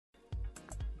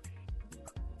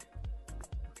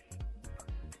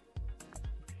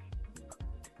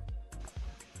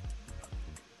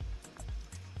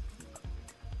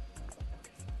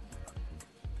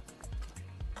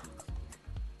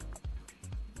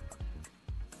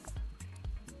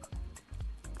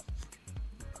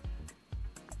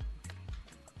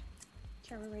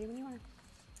Sure, we're ready when you are.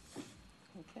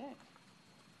 Okay.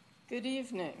 Good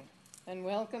evening, and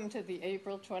welcome to the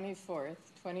April 24th,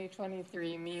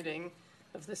 2023 meeting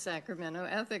of the Sacramento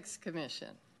Ethics Commission.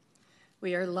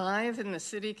 We are live in the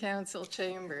City Council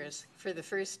chambers for the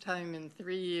first time in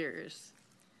 3 years.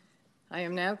 I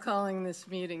am now calling this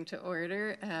meeting to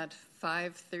order at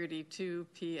 5:32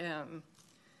 p.m.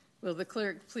 Will the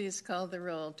clerk please call the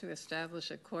roll to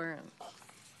establish a quorum?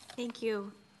 Thank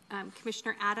you.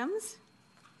 Commissioner Adams?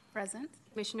 Present.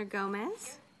 Commissioner Gomez?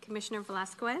 Here. Commissioner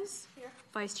Velasquez? Here.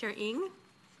 Vice Chair Ng?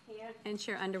 Here. And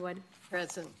Chair Underwood?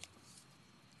 Present.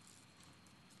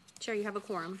 Chair, you have a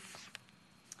quorum.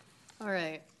 All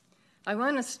right. I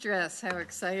want to stress how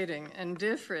exciting and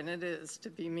different it is to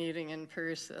be meeting in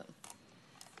person.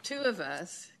 Two of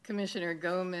us, Commissioner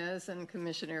Gomez and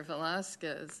Commissioner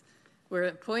Velasquez, were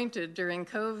appointed during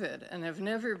COVID and have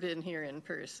never been here in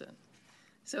person.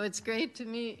 So it's great to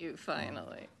meet you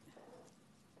finally.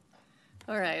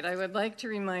 All right, I would like to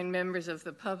remind members of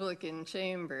the public in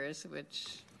chambers,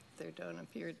 which there don't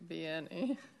appear to be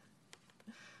any,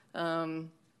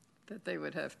 that they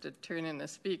would have to turn in a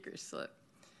speaker slip.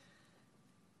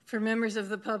 For members of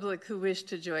the public who wish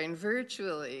to join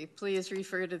virtually, please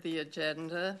refer to the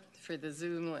agenda for the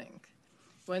Zoom link.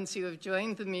 Once you have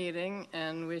joined the meeting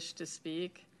and wish to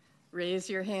speak, raise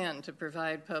your hand to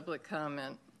provide public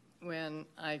comment when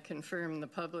I confirm the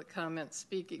public comment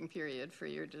speaking period for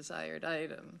your desired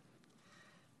item.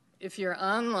 If you're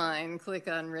online, click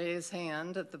on Raise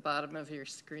Hand at the bottom of your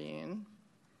screen.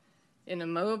 In a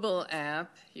mobile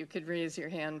app, you could raise your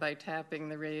hand by tapping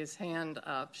the Raise Hand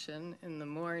option in the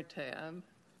More tab.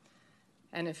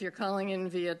 And if you're calling in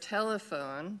via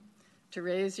telephone, to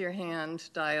raise your hand,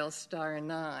 dial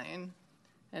 *9,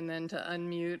 and then to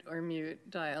unmute or mute,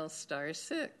 dial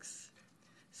 *6.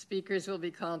 Speakers will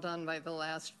be called on by the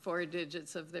last 4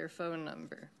 digits of their phone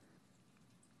number.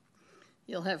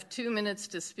 You'll have 2 minutes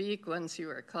to speak once you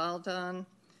are called on.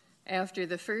 After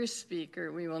the first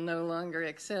speaker, we will no longer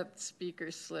accept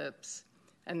speaker slips,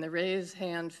 and the raise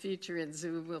hand feature in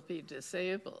Zoom will be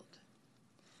disabled.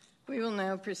 We will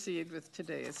now proceed with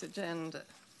today's agenda.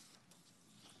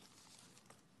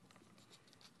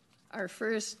 Our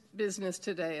first business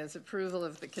today is approval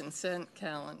of the consent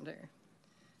calendar.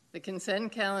 The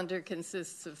consent calendar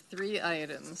consists of 3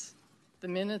 items: the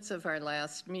minutes of our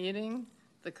last meeting,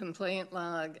 the complaint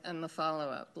log, and the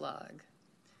follow-up log.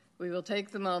 We will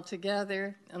take them all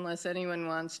together unless anyone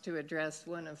wants to address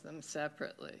one of them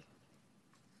separately.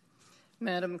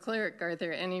 Madam Clerk, are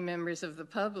there any members of the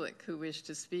public who wish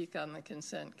to speak on the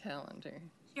consent calendar?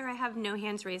 Chair, I have no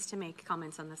hands raised to make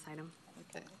comments on this item.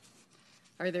 Okay.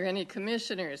 Are there any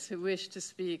commissioners who wish to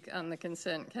speak on the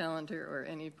consent calendar or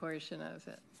any portion of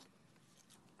it?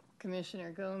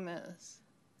 Commissioner Gomez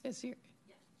is here.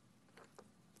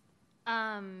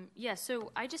 Yeah,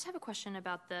 so I just have a question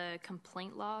about the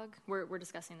complaint log. We're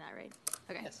discussing that, right?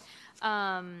 Okay. Yes.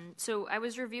 So I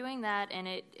was reviewing that, and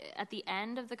at the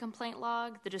end of the complaint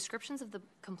log, the descriptions of the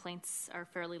complaints are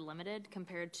fairly limited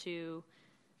compared to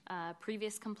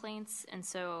previous complaints, and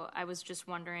so I was just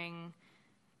wondering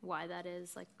why that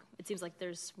is. Like, it seems like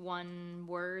there's one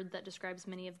word that describes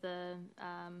many of the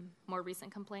more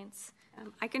recent complaints.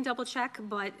 I can double check,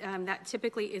 but that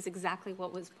typically is exactly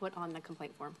what was put on the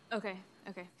complaint form. Okay.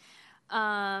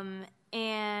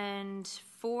 And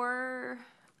for,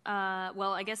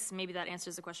 well, I guess maybe that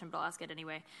answers the question, but I'll ask it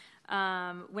anyway.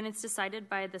 When it's decided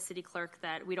by the city clerk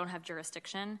that we don't have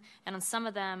jurisdiction, and on some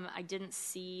of them, I didn't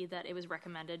see that it was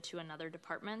recommended to another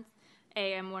department.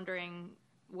 A, I'm wondering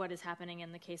what is happening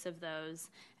in the case of those,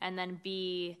 and then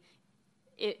B,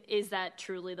 is that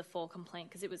truly the full complaint?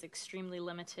 Because it was extremely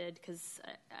limited, because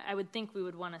I would think we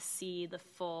would want to see the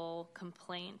full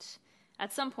complaint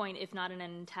at some point, if not in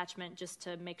an attachment, just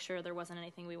to make sure there wasn't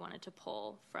anything we wanted to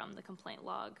pull from the complaint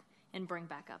log and bring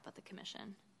back up at the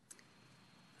commission.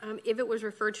 If it was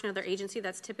referred to another agency,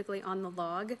 that's typically on the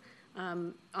log.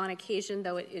 On occasion,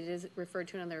 though, it is referred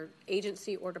to another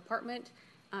agency or department.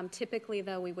 Typically,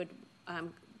 though, we would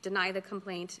deny the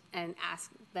complaint and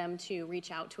ask them to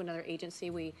reach out to another agency.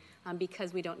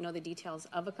 Because we don't know the details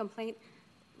of a complaint,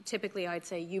 typically I'd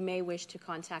say you may wish to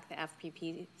contact the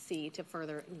FPPC to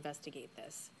further investigate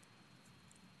this.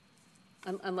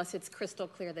 Unless it's crystal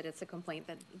clear that it's a complaint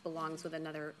that belongs with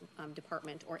another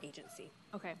department or agency.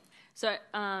 Okay, so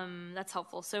that's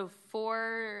helpful. So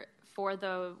for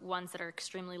the ones that are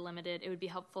extremely limited, it would be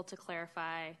helpful to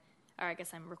clarify, or I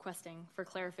guess I'm requesting for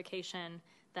clarification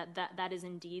that is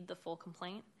indeed the full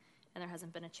complaint, and there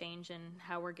hasn't been a change in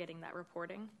how we're getting that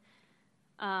reporting.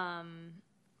 And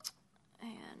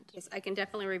yes, I can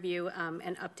definitely review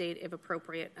and update if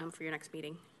appropriate for your next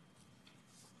meeting.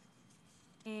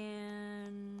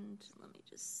 And let me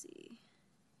just see.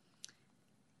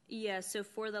 Yeah, so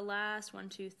for the last 1,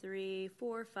 2, 3,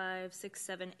 4, 5, 6,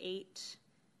 7, 8.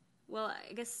 Well,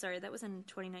 I guess, sorry, that was in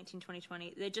 2019,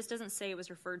 2020. It just doesn't say it was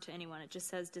referred to anyone. It just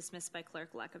says dismissed by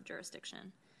clerk, lack of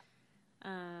jurisdiction. So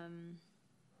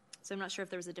I'm not sure if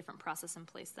there was a different process in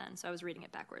place then. So I was reading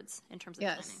it backwards in terms of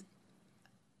timing.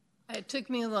 It took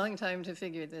me a long time to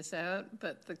figure this out,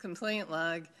 but the complaint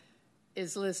log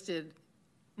is listed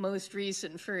most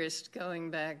recent first, going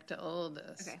back to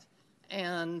oldest. Okay.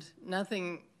 And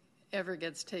nothing ever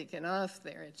gets taken off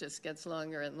there. It just gets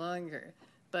longer and longer.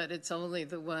 But it's only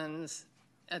the ones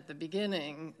at the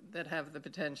beginning that have the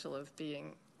potential of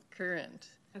being current.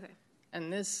 Okay.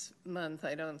 And this month,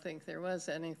 I don't think there was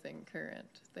anything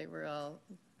current. They were all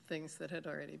things that had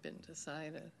already been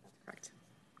decided. Correct.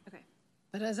 Okay.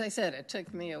 But as I said, it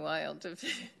took me a while to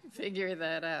figure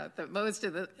that out. That most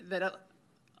of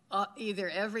either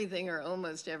everything or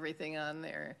almost everything on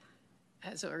there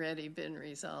has already been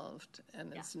resolved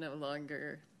and is no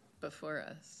longer before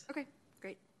us. Okay,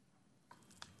 great.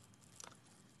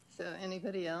 So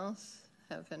anybody else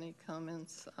have any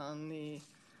comments on the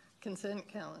consent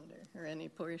calendar or any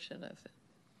portion of it?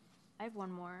 I have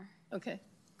one more. Okay.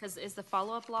 Because is the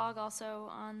follow-up log also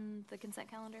on the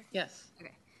consent calendar? Yes.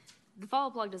 Okay. The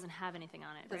follow-up log doesn't have anything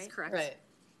on it, right? That's correct. Right.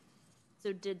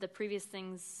 So did the previous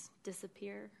things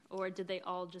disappear, or did they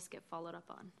all just get followed up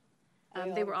on?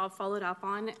 They were all followed up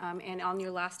on, and on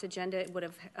your last agenda, it would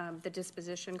have, the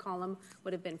disposition column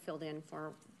would have been filled in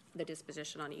for the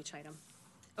disposition on each item.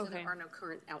 So Okay. there are no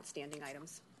current outstanding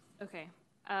items. Okay.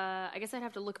 I guess I'd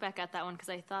have to look back at that one because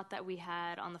I thought that we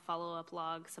had on the follow-up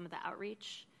log some of the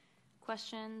outreach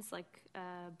questions,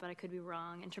 but I could be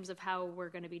wrong in terms of how we're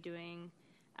going to be doing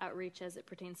outreach as it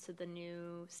pertains to the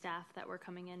new staff that were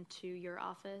coming into your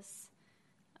office.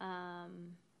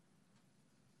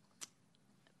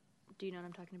 Do you know what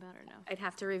I'm talking about or no? I'd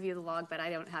have to review the log, but I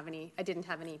didn't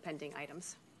have any pending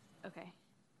items. Okay.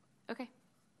 Okay.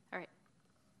 All right.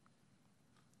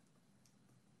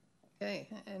 Okay,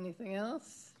 anything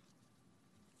else?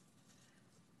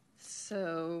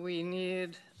 So we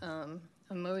need a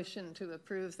motion to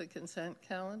approve the consent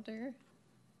calendar.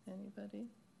 Anybody?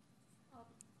 I'll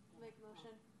make a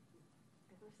motion.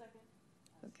 For a second.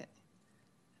 Okay.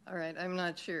 All right, I'm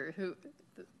not sure who.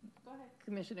 Go ahead.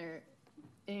 Commissioner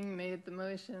Ng made the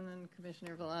motion and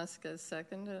Commissioner Velasquez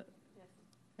seconded it?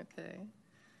 Yes. Okay.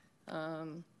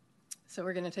 So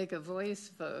we're going to take a voice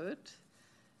vote.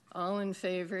 All in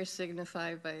favor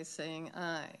signify by saying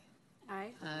aye.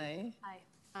 Aye. Aye. Aye.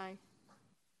 Aye.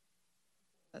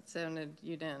 That sounded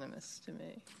unanimous to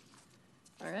me.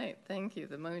 All right, thank you.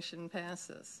 The motion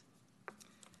passes.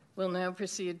 We'll now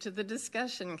proceed to the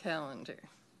discussion calendar.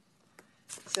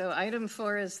 So item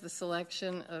 4 is the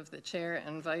selection of the chair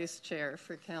and vice chair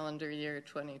for calendar year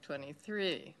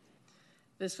 2023.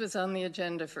 This was on the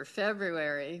agenda for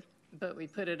February, but we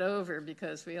put it over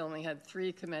because we only had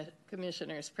 3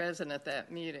 commissioners present at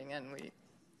that meeting, and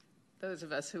those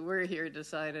of us who were here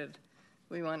decided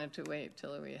we wanted to wait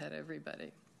till we had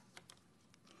everybody.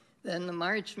 Then the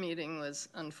March meeting was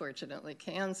unfortunately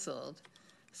canceled,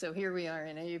 so here we are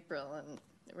in April, and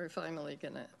we're finally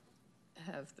going to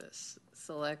have this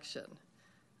selection.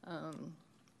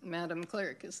 Madam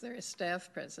Clerk, is there a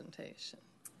staff presentation?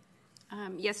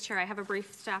 Yes, Chair, I have a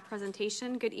brief staff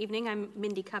presentation. Good evening, I'm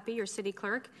Mindy Cuppy, your City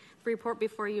Clerk. The report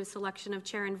before you is selection of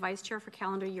Chair and Vice Chair for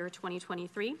calendar year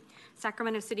 2023.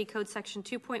 Sacramento City Code Section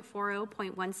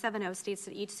 2.40.170 states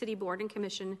that each City Board and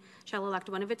Commission shall elect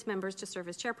one of its members to serve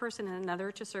as Chairperson and another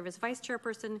to serve as Vice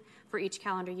Chairperson for each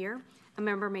calendar year. A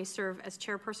member may serve as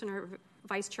Chairperson or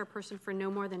Vice Chairperson for no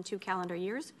more than 2 calendar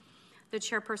years. The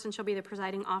chairperson shall be the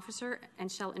presiding officer and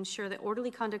shall ensure the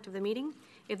orderly conduct of the meeting.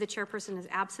 If the chairperson is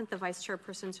absent, the vice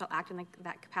chairperson shall act in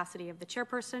that capacity of the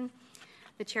chairperson.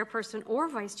 The chairperson or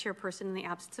vice chairperson in the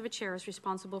absence of a chair is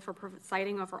responsible for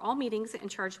presiding over all meetings and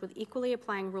charged with equally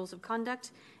applying rules of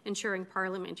conduct, ensuring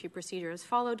parliamentary procedure is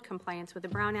followed, compliance with the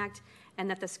Brown Act, and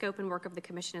that the scope and work of the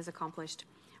commission is accomplished.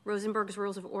 Rosenberg's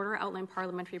Rules of Order outline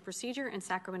parliamentary procedure, and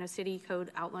Sacramento City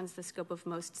Code outlines the scope of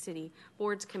most city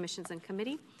boards, commissions, and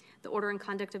committee. The order and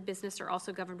conduct of business are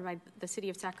also governed by the City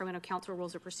of Sacramento Council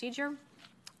Rules of Procedure.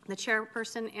 The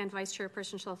chairperson and vice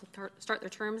chairperson shall start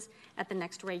their terms at the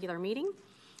next regular meeting.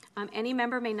 Any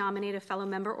member may nominate a fellow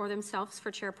member or themselves for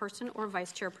chairperson or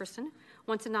vice chairperson.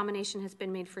 Once a nomination has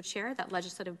been made for chair, that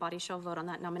legislative body shall vote on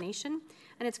that nomination,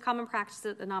 and it's common practice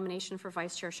that the nomination for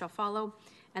vice chair shall follow,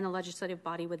 and the legislative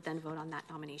body would then vote on that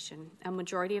nomination. A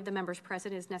majority of the members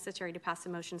present is necessary to pass a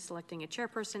motion selecting a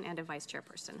chairperson and a vice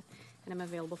chairperson. And I'm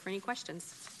available for any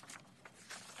questions.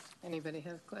 Anybody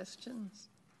have questions?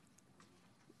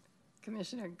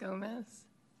 Commissioner Gomez,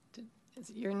 is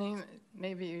it your name?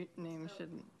 Maybe your name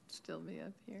shouldn't still be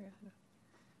up here.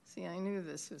 See, I knew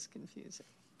this was confusing.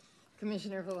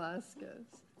 Commissioner Velasquez.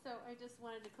 So I just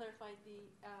wanted to clarify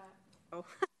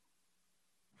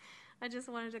I just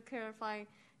wanted to clarify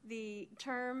the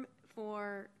term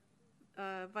for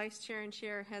vice chair and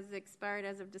chair has expired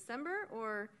as of December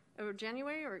or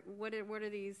January, or what are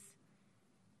these?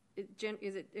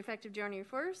 Is it effective January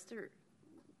 1st or?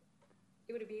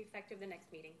 It would be effective the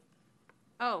next meeting.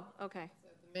 Oh, okay. So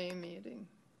the May meeting.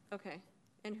 Okay.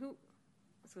 And who?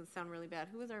 This is going to sound really bad.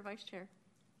 Who is our vice chair?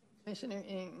 Commissioner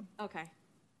Ng. Okay.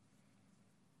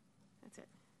 That's it.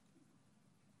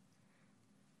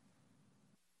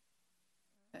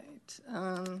 Right.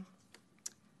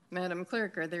 Madam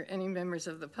Clerk, are there any members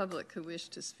of the public who wish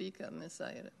to speak on this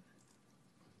item?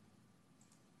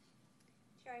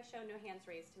 Chair, I show no hands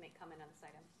raised to make comment on this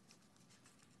item.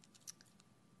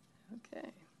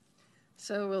 Okay.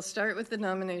 So we'll start with the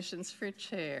nominations for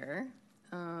chair.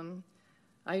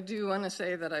 I do want to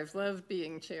say that I've loved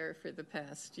being chair for the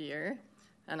past year,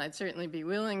 and I'd certainly be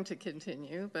willing to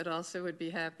continue, but also would be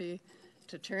happy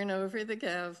to turn over the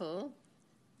gavel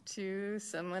to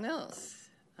someone else,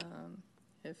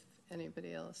 if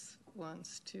anybody else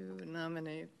wants to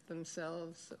nominate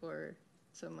themselves or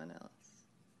someone else.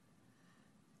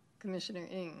 Commissioner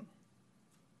Ng.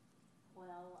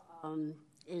 Well,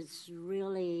 it's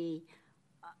really,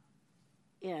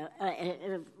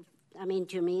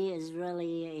 to me, it's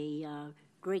really a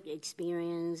great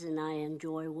experience, and I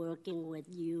enjoy working with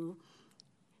you,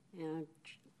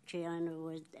 Chair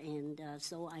Underwood, and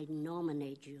so I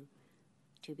nominate you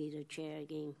to be the chair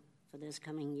again for this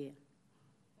coming year.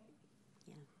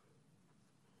 Yeah.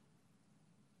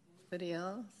 Anybody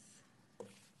else?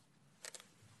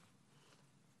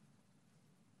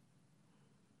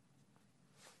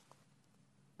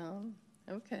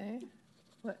 Okay.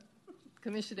 What?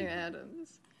 Commissioner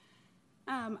Adams.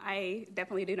 I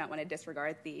definitely do not want to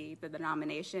disregard the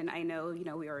nomination. I know,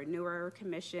 we are a newer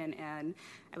commission, and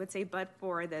I would say, but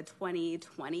for the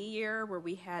 2020 year where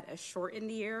we had a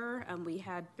shortened year, we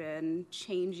had been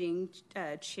changing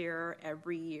chair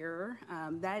every year.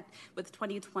 That with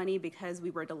 2020, because we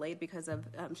were delayed because of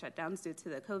shutdowns due to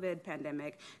the COVID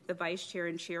pandemic, the vice chair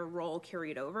and chair role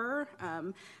carried over.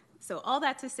 So all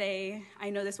that to say, I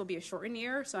know this will be a shortened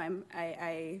year, so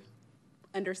I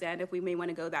understand if we may want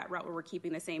to go that route where we're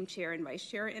keeping the same chair and vice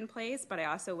chair in place, but I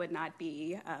also would not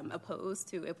be opposed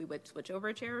to if we would switch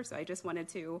over chairs. So I just wanted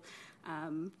to,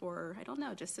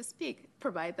 just to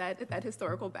provide that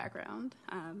historical background.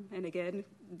 And again,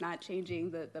 not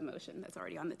changing the motion that's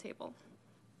already on the table.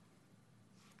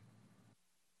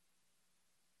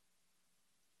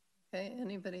 Okay,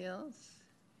 anybody else?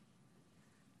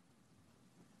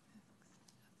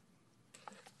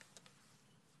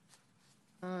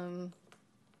 All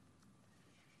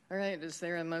right, is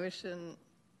there a motion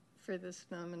for this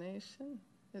nomination?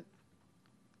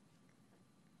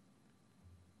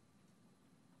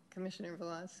 Commissioner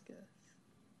Velasquez.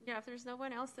 Yeah, if there's no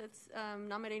one else that's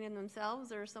nominating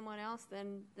themselves or someone else,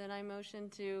 then I motion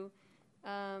to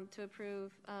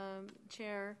approve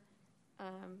chair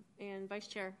and vice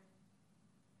chair.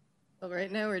 Well,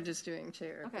 right now we're just doing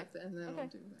chair, Okay. And then Okay. we'll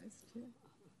do vice chair.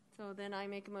 So then I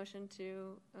make a motion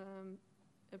to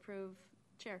approve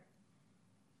chair.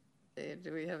 Okay,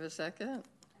 do we have a second?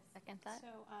 Second that.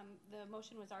 So the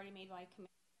motion was already made by Commissioner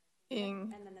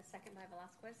Ng. and then the second by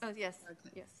Velasquez. Oh, yes, Okay.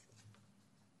 yes.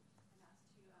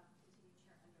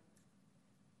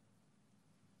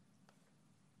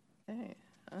 Okay,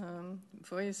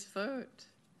 voice vote.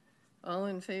 All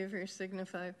in favor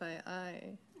signify by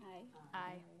aye.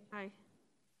 Aye. Aye.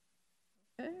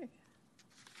 Okay,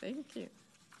 thank you.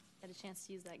 Get a chance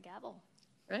to use that gavel.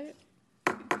 Right?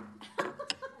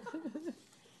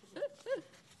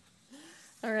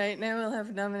 All right, now we'll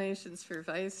have nominations for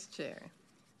vice chair.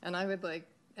 And I would like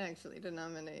actually to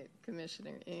nominate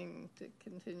Commissioner Ng to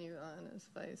continue on as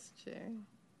vice chair.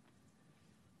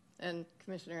 And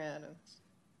Commissioner Adams.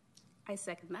 I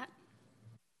second that.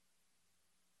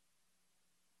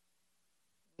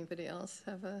 Anybody else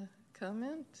have a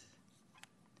comment?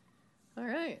 All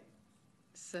right.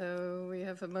 So we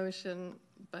have a motion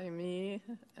by me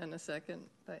and a second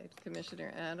by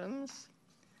Commissioner Adams.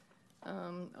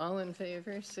 All in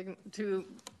favor to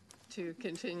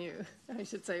continue, I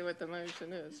should say what the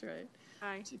motion is, right?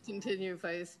 Aye. To continue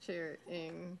Vice Chair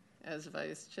Ng as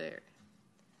Vice Chair.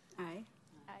 Aye.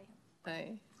 Aye.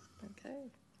 Aye. Okay.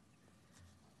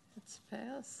 It's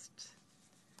passed.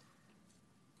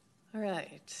 All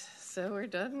right. So we're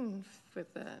done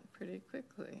with that pretty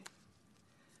quickly.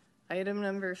 Item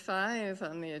number 5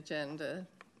 on the agenda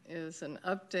is an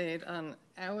update on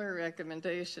our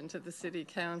recommendation to the City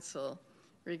Council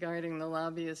regarding the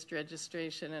lobbyist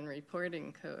registration and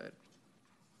reporting code.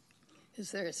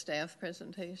 Is there a staff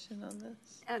presentation on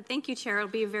this? Thank you, Chair. It'll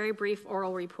be a very brief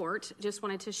oral report. Just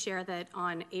wanted to share that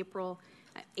on April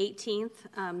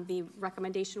 18th, the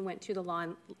recommendation went to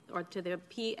the to the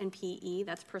P&PE,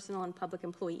 that's Personnel and Public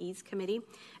Employees Committee,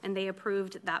 and they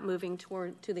approved that moving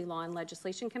to the Law and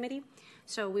Legislation Committee.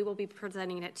 So we will be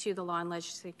presenting it to the Law and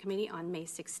Legislation Committee on May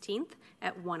 16th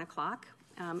at 1 o'clock.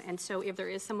 And so if there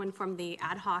is someone from the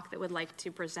ad hoc that would like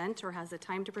to present or has the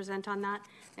time to present on that,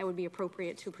 that would be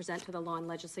appropriate to present to the Law and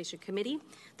Legislation Committee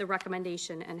the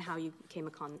recommendation and how you came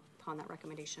upon that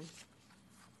recommendation.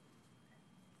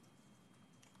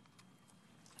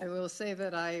 I will say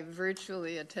that I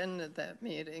virtually attended that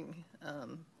meeting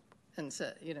and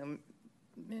said,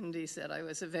 Mindy said I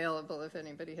was available if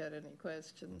anybody had any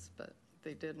questions, but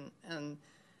they didn't. And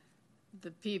the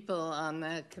people on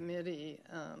that committee,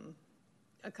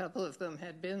 a couple of them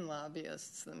had been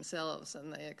lobbyists themselves,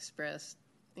 and they expressed,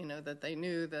 that they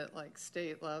knew that like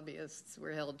state lobbyists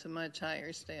were held to much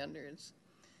higher standards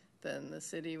than the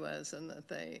city was, and that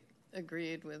they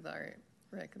agreed with our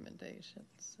recommendations.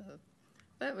 So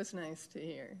that was nice to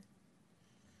hear.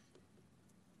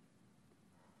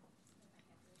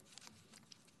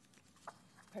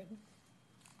 Pardon?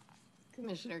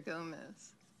 Commissioner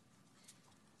Gomez.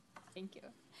 Thank you.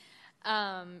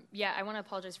 Yeah, I want to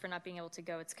apologize for not being able to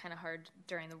go. It's kind of hard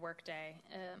during the workday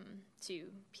to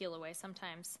peel away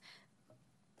sometimes.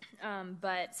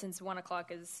 But since 1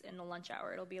 o'clock is in the lunch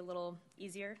hour, it'll be a little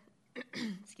easier.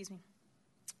 Excuse me.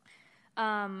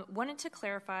 Wanted to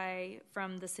clarify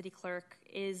from the city clerk,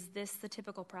 is this the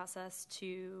typical process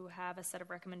to have a set of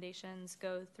recommendations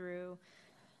go through?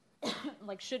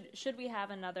 Like, should we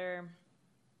have another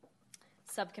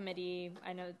subcommittee?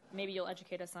 I know maybe you'll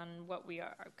educate us on what we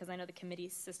are, because I know the committee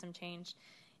system changed.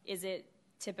 Is it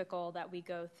typical that we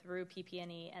go through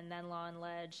PP&E and then Law and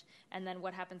Leg, and then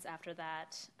what happens after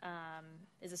that?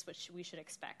 Is this what we should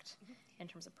expect in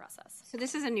terms of process? So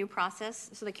this is a new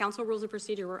process. So the council rules of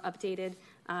procedure were updated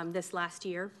this last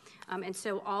year. And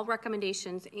so all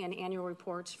recommendations and annual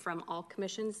reports from all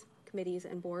commissions, committees,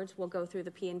 and boards will go through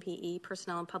the P&PE,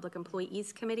 Personnel and Public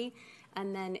Employees Committee.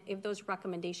 And then if those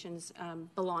recommendations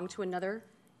belong to another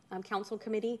council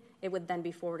committee, it would then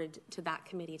be forwarded to that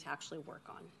committee to actually work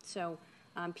on. So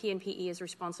P&PE is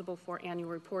responsible for annual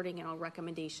reporting and all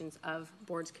recommendations of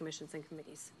boards, commissions, and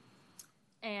committees.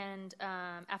 And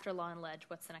after Law and Leg,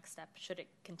 what's the next step? Should it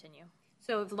continue?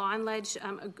 So if Law and Leg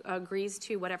agrees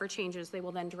to whatever changes, they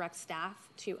will then direct staff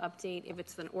to update if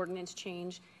it's an ordinance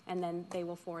change, and then they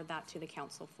will forward that to the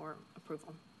council for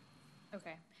approval.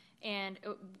 Okay. And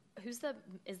is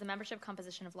the membership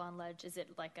composition of Law and Leg? Is it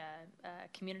like a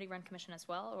community-run commission as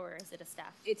well, or is it a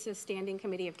staff? It's a standing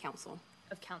committee of council.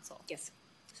 Of council? Yes.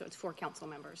 So it's 4 council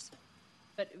members.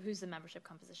 But who's the membership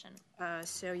composition?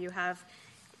 So you have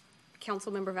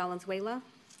Council Member Valenzuela.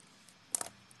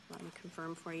 Let me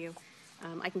confirm for you.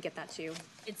 I can get that to you.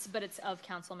 But it's of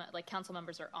council, like council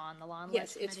members are on the Law and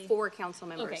Yes, Leg committee? it's 4 council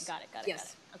members. Okay, got it.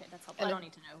 Yes. Okay, that's helpful. I don't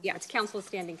need to know. Yeah, it's council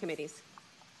standing committees.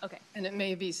 Okay. And it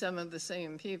may be some of the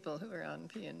same people who are on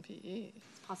P&PE.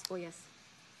 It's possible, yes.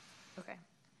 Okay.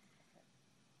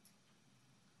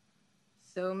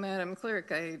 So, Madam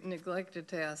Clerk, I neglected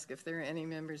to ask if there are any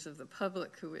members of the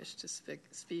public who wish to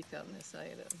speak on this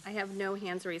item. I have no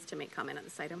hands raised to make comment on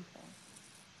this item.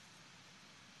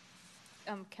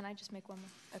 Can I just make one more?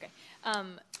 Okay.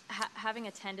 Having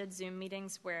attended Zoom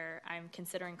meetings where I'm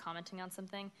considering commenting on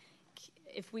something,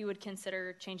 if we would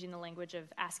consider changing the language of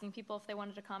asking people if they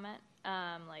wanted to comment,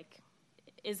 like,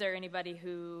 is there anybody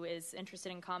who is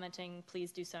interested in commenting?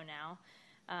 Please do so now,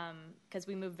 because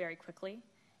we move very quickly,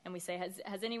 and we say,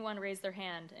 has anyone raised their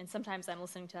hand? And sometimes I'm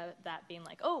listening to that being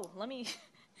like, oh, let me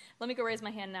go raise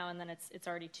my hand now, and then it's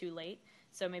already too late.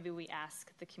 So maybe we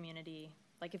ask the community,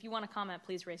 like, if you want to comment,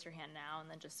 please raise your hand now, and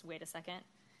then just wait a second,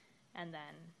 and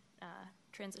then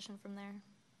transition from there.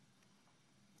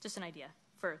 Just an idea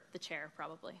for the chair,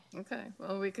 probably. Okay,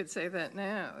 well, we could say that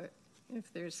now.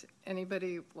 If there's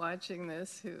anybody watching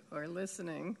this or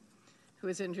listening who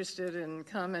is interested in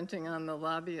commenting on the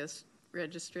lobbyist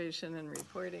registration and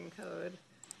reporting code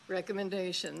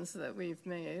recommendations that we've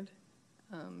made,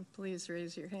 please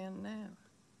raise your hand now.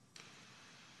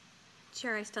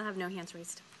 Chair, I still have no hands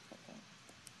raised. Okay.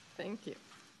 Thank you.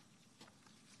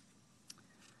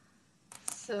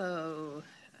 So,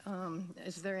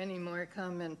 is there any more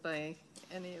comment by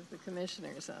any of the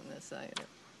commissioners on this item?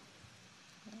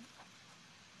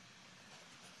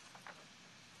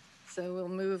 So we'll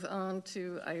move on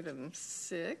to item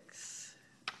 6,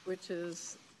 which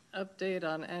is update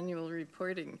on annual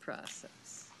reporting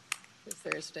process. Is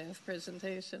there a staff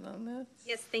presentation on this?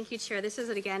 Yes, thank you, Chair. This is,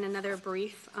 again, another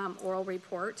brief oral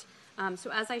report.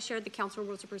 So as I shared, the council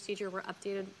rules of procedure were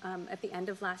updated at the end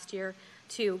of last year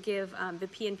to give the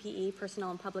PNPE,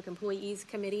 Personnel and Public Employees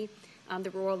Committee,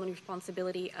 the role and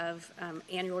responsibility of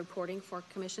annual reporting for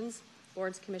commissions,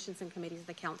 boards, commissions, and committees of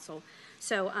the council.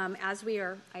 So as we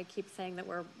are, I keep saying that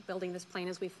we're building this plane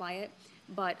as we fly it,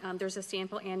 but there's a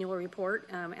sample annual report,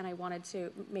 and I wanted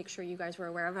to make sure you guys were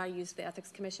aware of it. I used the Ethics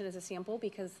Commission as a sample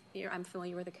because I'm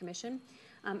familiar with the commission.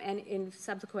 And in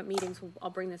subsequent meetings, I'll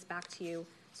bring this back to you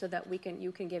so that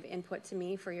you can give input to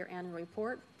me for your annual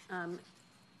report.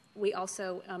 We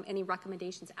also, any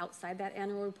recommendations outside that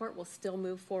annual report will still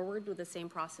move forward with the same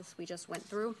process we just went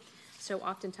through. So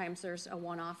oftentimes there's a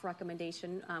one-off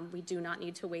recommendation. We do not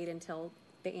need to wait until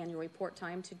the annual report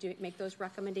time to make those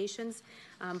recommendations.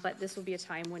 But this will be a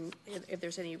time when, if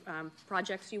there's any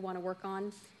projects you want to work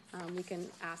on, we can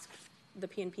ask the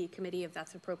PNP committee if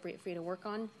that's appropriate for you to work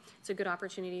on. It's a good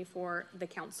opportunity for the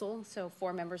council, so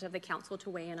 4 members of the council to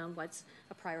weigh in on what's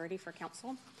a priority for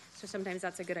council. So sometimes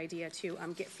that's a good idea to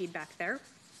get feedback there.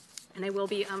 And I will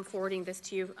be forwarding this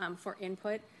to you for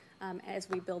input. As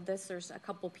we build this, there's a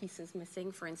couple pieces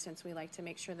missing. For instance, we like to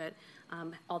make sure that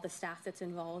all the staff that's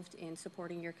involved in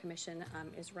supporting your commission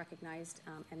is recognized,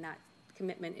 and that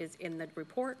commitment is in the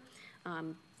report.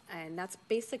 And that's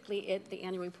basically it, the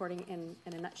annual reporting in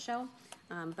a nutshell.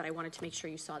 But I wanted to make sure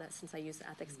you saw that since I used the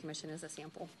Ethics Commission as a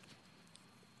sample.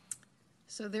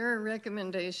 So there are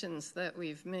recommendations that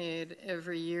we've made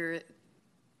every year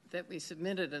that we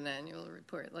submitted an annual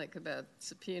report, like about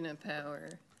subpoena power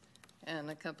and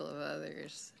a couple of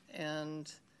others.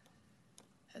 And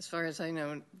as far as I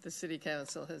know, the City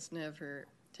Council has never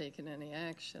taken any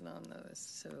action on those.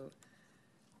 So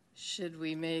should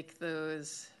we make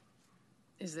those?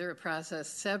 Is there a process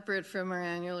separate from our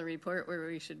annual report where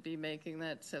we should be making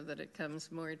that so that it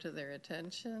comes more to their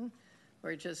attention,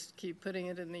 or just keep putting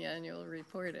it in the annual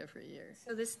report every year?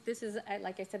 So this is,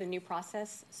 like I said, a new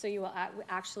process. So you will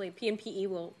actually, PNPE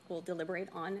will deliberate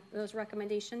on those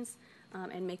recommendations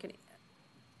and make it,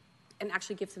 and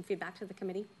actually give some feedback to the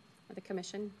committee or the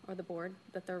commission or the board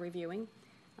that they're reviewing.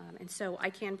 And so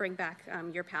I can bring back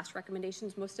your past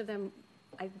recommendations. Most of them,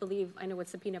 I believe, I know with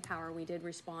subpoena power, we did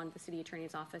respond. The city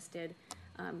attorney's office did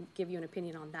give you an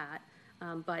opinion on that.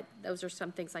 But those are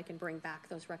some things I can bring back,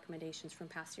 those recommendations from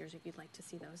past years, if you'd like to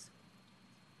see those.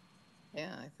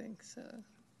 Yeah, I think so.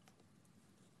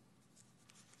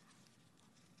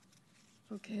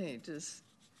 Okay, does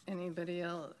anybody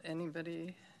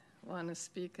want to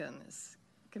speak on this?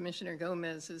 Commissioner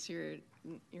Gomez, your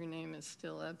name is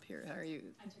still up here. How are you?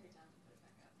 I took it down and put it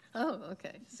back up. Oh,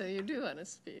 okay. So you do want to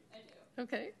speak? I do.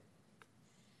 Okay.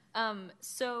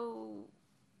 So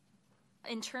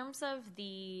in terms of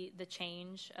the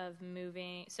change of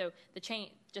moving, so the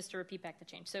change, just to repeat back the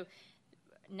change. So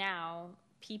now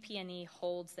PP&E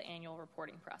holds the annual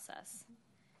reporting process,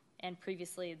 and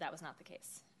previously that was not the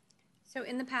case. So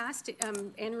in the past,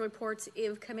 annual reports,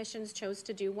 if commissions chose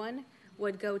to do one,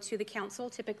 would go to the council,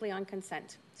 typically on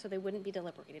consent. So they wouldn't be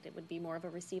deliberated. It would be more of a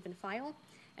receive and file.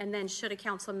 And then should a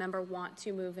council member want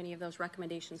to move any of those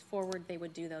recommendations forward, they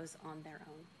would do those on their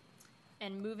own.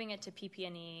 And moving it to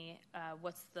PP&E,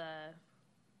 what's the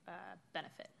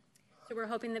benefit? So we're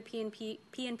hoping that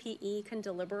PNPE can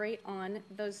deliberate on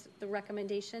the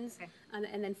recommendations, okay,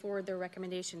 and then forward their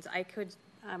recommendations. I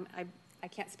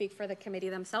can't speak for the committee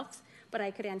themselves, but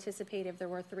I could anticipate if there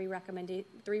were three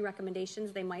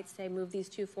recommendations, they might say move these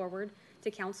 2 forward to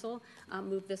council,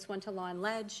 move this one to law and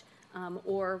ledge,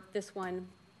 or this one,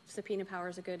 subpoena power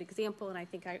is a good example, and I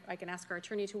think I can ask our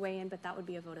attorney to weigh in, but that would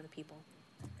be a vote of the people.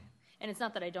 And it's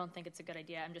not that I don't think it's a good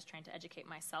idea. I'm just trying to educate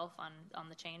myself on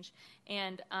the change.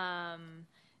 And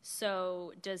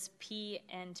so does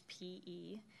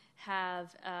PNPE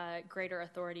have greater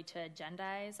authority to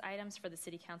agendize items for the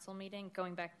city council meeting?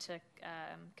 Going back to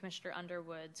Commissioner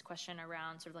Underwood's question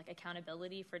around sort of like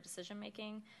accountability for decision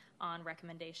making on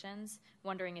recommendations,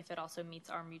 wondering if it also meets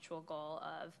our mutual goal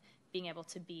of being able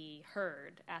to be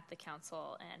heard at the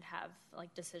council and have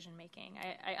like decision making.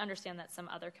 I understand that some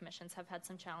other commissions have had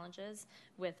some challenges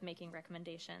with making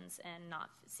recommendations and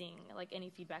not seeing like any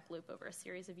feedback loop over a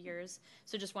series of years.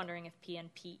 So just wondering if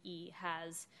PNPE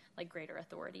has like greater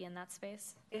authority in that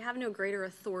space. They have no greater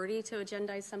authority to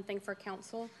agendize something for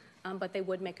council, but they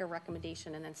would make a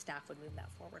recommendation and then staff would move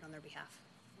that forward on their behalf.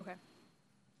 Okay.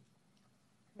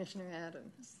 Commissioner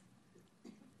Adams.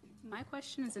 My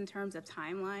question is in terms of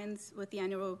timelines with the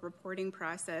annual reporting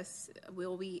process.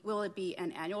 Will it be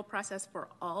an annual process for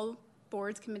all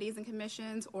boards, committees, and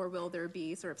commissions, or will there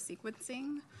be sort of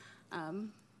sequencing?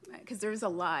 because there's a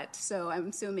lot, so I'm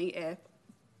assuming if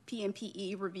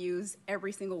PNPE reviews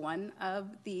every single one of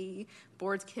the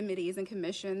board's committees and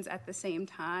commissions at the same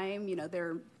time,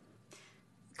 there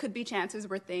could be chances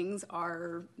where things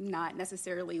are not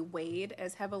necessarily weighed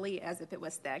as heavily as if it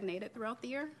was stagnated throughout the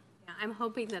year. Yeah, I'm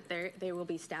hoping that they will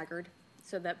be staggered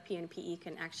so that PNPE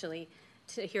can actually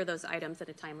to hear those items in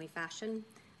a timely fashion.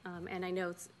 And I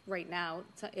know right now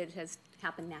it has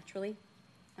happened naturally.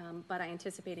 But I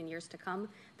anticipate in years to come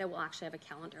that we'll actually have a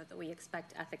calendar that we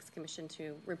expect Ethics Commission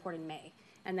to report in May.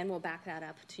 And then we'll back that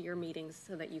up to your meetings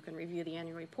so that you can review the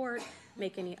annual report,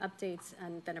 make any updates,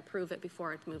 and then approve it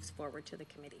before it moves forward to the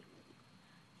committee.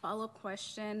 Follow-up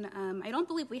question. I don't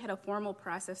believe we had a formal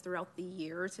process throughout the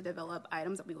year to develop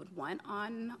items that we would want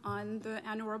on the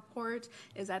annual report.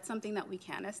 Is that something that we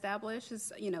can establish?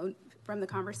 From the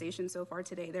conversation so far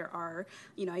today, there are,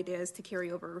 ideas to carry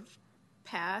over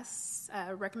past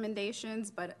recommendations,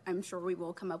 but I'm sure we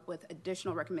will come up with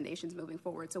additional recommendations moving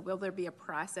forward. So will there be a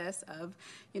process of,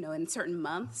 in certain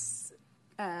months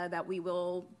that we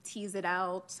will tease it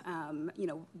out?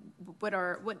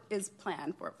 What is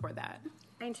planned for that?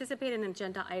 I anticipate an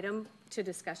agenda item to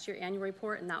discuss your annual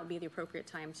report, and that would be the appropriate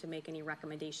time to make any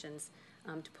recommendations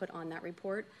to put on that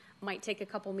report. Might take a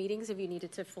couple meetings if you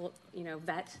needed to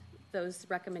vet those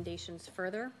recommendations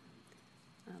further.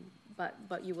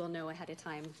 But you will know ahead of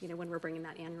time, when we're bringing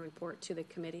that annual report to the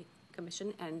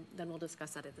commission, and then we'll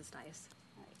discuss that at this dais.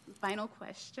 Final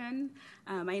question.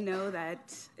 I know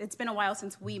that it's been a while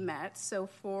since we met, so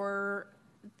for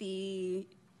the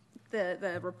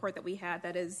report that we had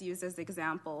that is used as the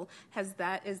example, is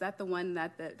that the one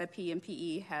that the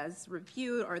PNPE has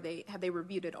reviewed, or have they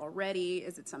reviewed it already?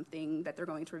 Is it something that they're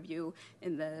going to review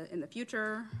in the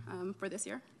future for this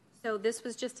year? So this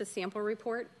was just a sample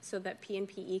report so that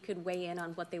PNPE could weigh in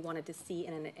on what they wanted to see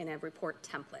in a report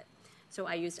template. So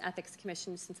I used Ethics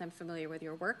Commission since I'm familiar with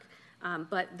your work,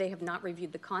 but they have not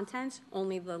reviewed the content,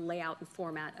 only the layout and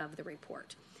format of the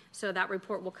report. So that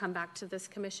report will come back to this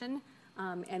commission,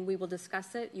 and we will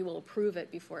discuss it. You will approve it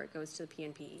before it goes to the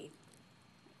PNPE.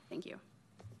 Thank you.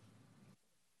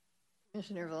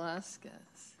 Commissioner Velasquez.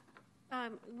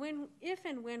 If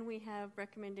and when we have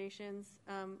recommendations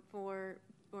or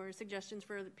suggestions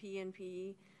for the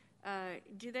PNPE,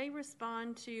 do they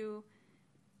respond to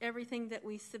everything that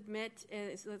we submit?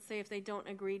 Let's say if they don't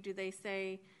agree, do they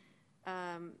say,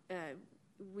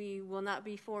 we will not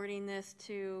be forwarding this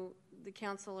to the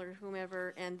council or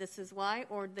whomever, and this is why,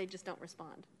 or they just don't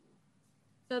respond?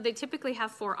 So they typically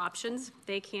have 4 options.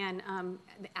 They can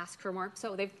ask for more.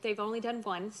 So they've only done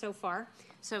one so far.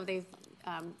 So they've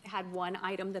had one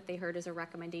item that they heard as a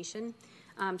recommendation.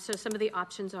 So some of the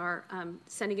options are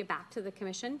sending it back to the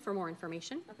commission for more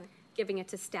information, giving it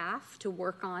to staff to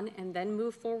work on and then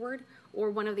move forward,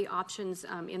 or one of the options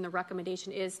in the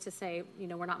recommendation is to say,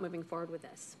 we're not moving forward with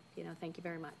this. Thank you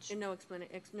very much. And no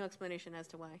explanation as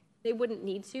to why. They wouldn't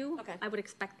need to. Okay. I would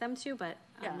expect them to, but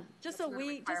just so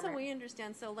we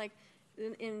understand. So like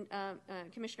in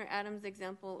Commissioner Adams'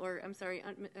 example, or I'm sorry,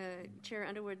 Chair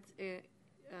Underwood's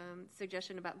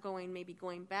suggestion about maybe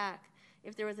going back.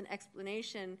 If there was an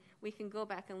explanation, we can go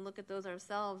back and look at those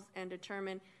ourselves and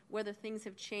determine whether things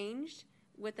have changed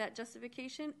with that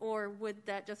justification, or would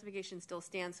that justification still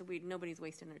stand so nobody's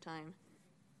wasting their time?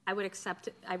 I would expect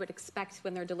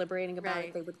when they're deliberating about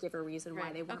it, they would give a reason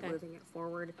why they weren't Okay. moving it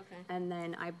forward. Okay. And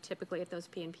then I'm typically at those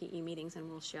PNPE meetings, and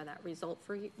we'll share that result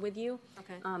with you.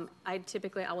 Okay. I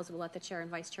typically always will let the chair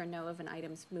and vice chair know of an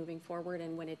item's moving forward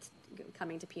and when it's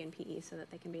coming to PNPE so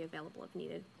that they can be available if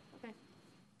needed. Okay.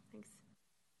 Thanks.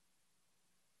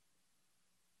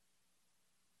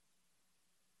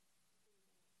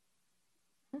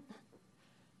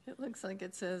 It looks like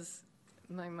it says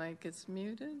my mic is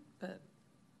muted, but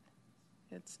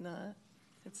it's not.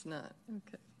 It's not.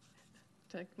 Okay.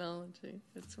 Technology.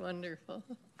 It's wonderful.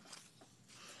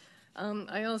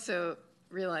 I also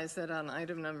realized that on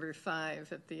item number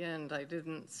 5 at the end, I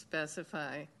didn't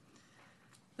specify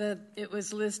that it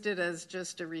was listed as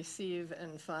just a receive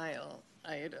and file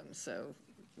item, so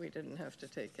we didn't have to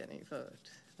take any vote,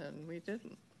 and we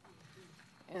didn't.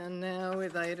 And now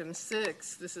with item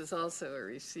 6, this is also a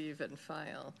receive and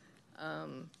file.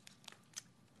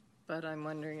 But I'm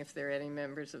wondering if there are any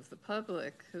members of the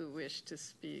public who wish to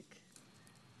speak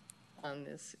on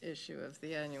this issue of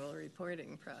the annual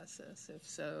reporting process. If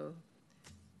so,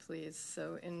 please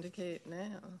so indicate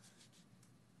now.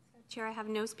 Chair, I have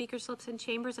no speaker slips in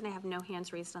chambers, and I have no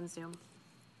hands raised on Zoom.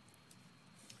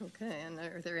 Okay, and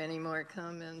are there any more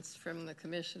comments from the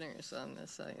commissioners on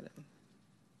this item?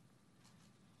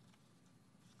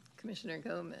 Commissioner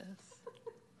Gomez.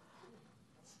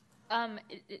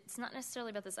 It's not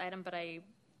necessarily about this item, but I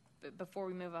before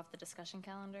we move off the discussion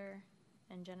calendar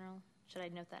in general? Should I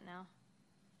note that now?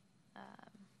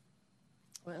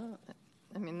 Well,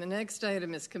 I mean, the next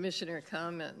item is commissioner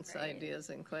comments, Right.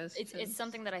 ideas, and questions. It's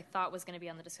something that I thought was going to be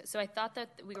on the discussion. So I thought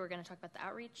that we were going to talk about the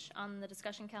outreach on the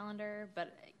discussion calendar,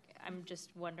 but I'm just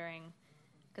wondering,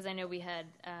 because I know we had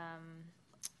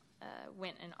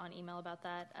went on email about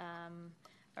that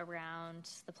around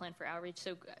the plan for outreach.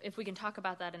 So if we can talk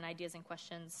about that in ideas and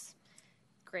questions,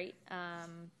 great.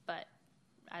 But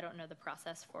I don't know the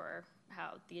process for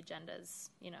how the agendas,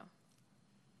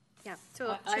 Yeah,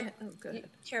 so go ahead.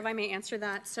 Chair, if I may answer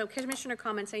that. So commissioner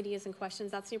comments, ideas, and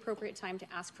questions, that's the appropriate time to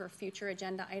ask for a future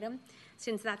agenda item.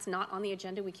 Since that's not on the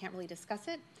agenda, we can't really discuss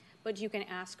it, but you can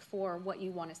ask for what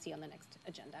you want to see on the next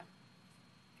agenda.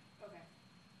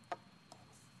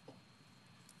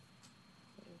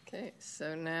 Okay,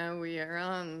 so now we are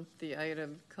on the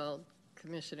item called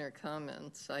commissioner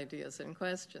comments, ideas, and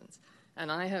questions. And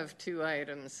I have two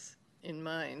items in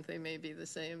mind. They may be the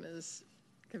same as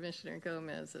Commissioner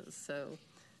Gomez's, so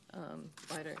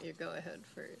why don't you go ahead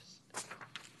first?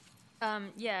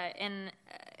 Yeah, and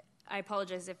I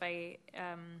apologize if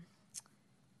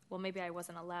well, maybe I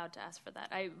wasn't allowed to ask for that.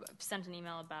 I sent an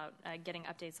email about getting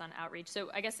updates on outreach.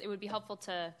 So I guess it would be helpful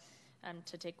to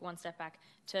take one step back,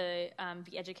 to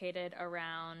be educated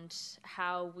around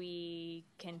how we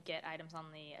can get items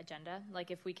on the agenda.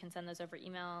 Like if we can send those over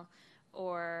email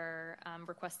or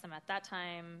request them at that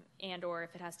time, and or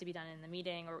if it has to be done in the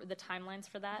meeting, or the timelines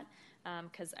for that.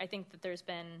 Because I think that there's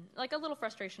been like a little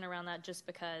frustration around that just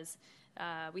because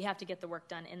we have to get the work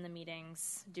done in the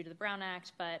meetings due to the Brown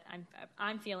Act, but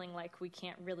I'm feeling like we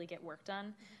can't really get work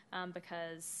done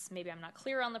because maybe I'm not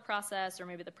clear on the process, or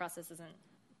maybe the process isn't,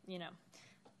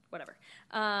 whatever.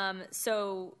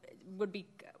 So would be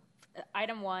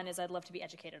item one is I'd love to be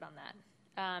educated on that.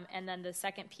 And then the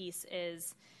second piece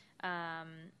is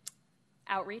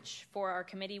outreach for our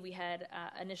committee. We had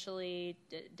initially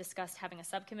discussed having a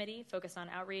subcommittee focused on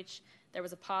outreach. There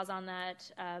was a pause on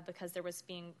that because there was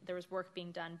work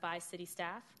being done by city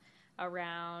staff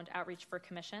around outreach for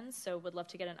commissions. So would love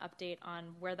to get an update on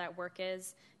where that work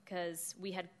is, because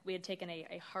we had taken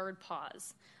a hard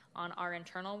pause on our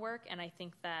internal work, and I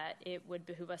think that it would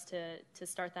behoove us to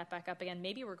start that back up again,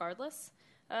 maybe regardless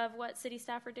of what city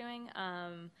staff are doing.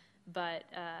 But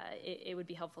it would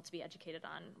be helpful to be educated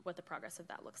on what the progress of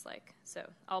that looks like. So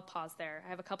I'll pause there. I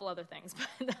have a couple other things,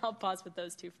 but I'll pause with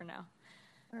those two for now.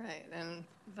 All right, and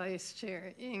Vice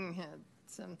Chair Ng had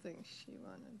something she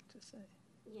wanted to say.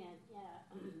 Yeah.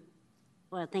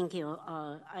 Well, thank you.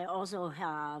 I also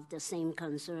have the same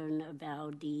concern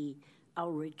about the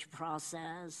outreach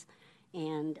process,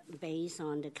 and based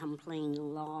on the complaint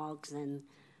logs, and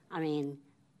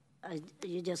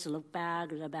you just look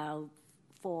back at about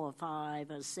 4 or 5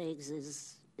 or 6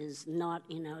 is not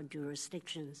in our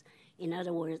jurisdictions. In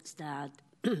other words, that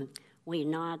we're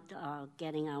not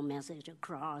getting our message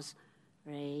across,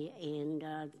 right?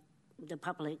 And the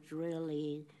public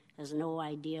really has no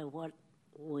idea what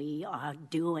we are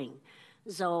doing.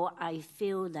 So I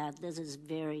feel that this is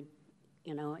very,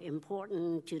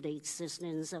 important to the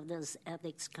existence of this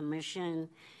Ethics Commission,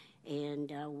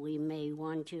 and we may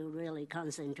want to really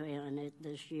concentrate on it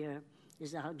this year,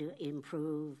 is how to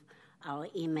improve our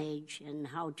image and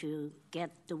how to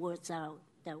get the words out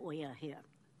that we are here.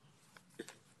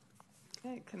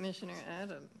 Okay, Commissioner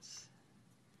Adams.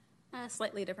 A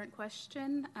slightly different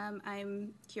question.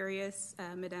 I'm curious,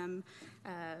 Madam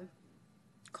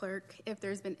Clerk, if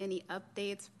there's been any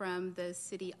updates from the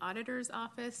City Auditor's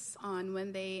Office on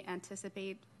when they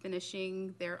anticipate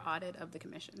finishing their audit of the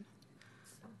Commission.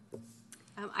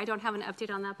 I don't have an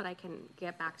update on that, but I can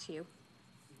get back to you.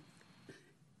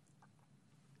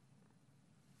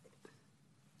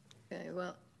 Okay,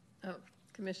 well,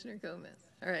 Commissioner Gomez.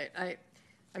 All right,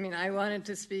 I wanted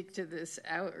to speak to this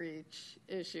outreach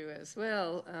issue as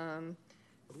well.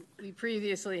 We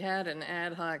previously had an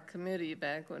ad hoc committee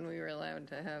back when we were allowed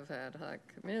to have ad hoc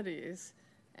committees,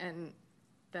 and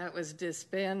that was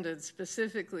disbanded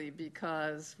specifically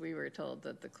because we were told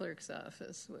that the clerk's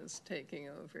office was taking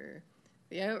over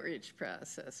the outreach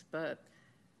process. But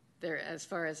there, as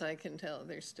far as I can tell,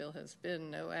 there still has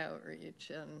been no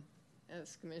outreach, and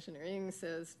as Commissioner Ng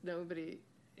says, nobody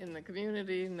in the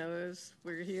community knows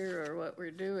we're here or what we're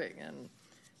doing, and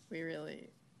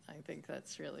I think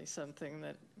that's really something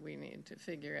that we need to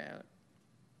figure out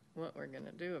what we're going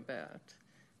to do about.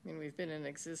 I mean, we've been in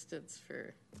existence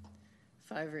for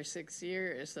 5 or 6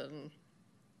 years, and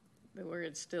the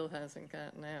word still hasn't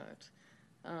gotten out.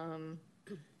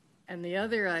 And the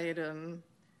other item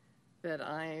that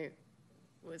I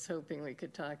was hoping we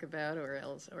could talk about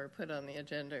or put on the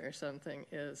agenda or something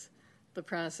is the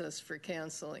process for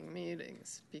canceling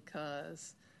meetings,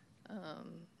 because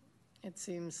it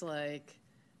seems like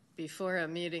before a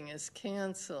meeting is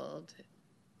canceled,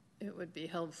 it would be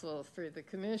helpful for the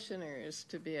commissioners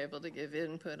to be able to give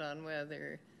input on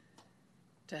whether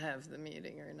to have the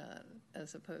meeting or not,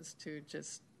 as opposed to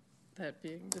just that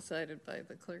being decided by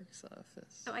the clerk's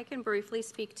office. So I can briefly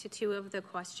speak to two of the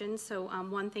questions. So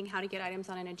one thing, how to get items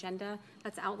on an agenda,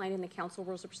 that's outlined in the council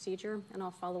rules of procedure, and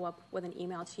I'll follow up with an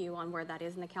email to you on where that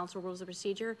is in the council rules of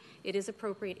procedure. It is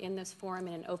appropriate in this forum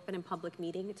in an open and public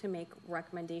meeting to make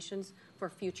recommendations for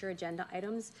future agenda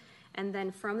items. And then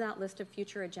from that list of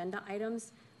future agenda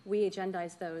items, we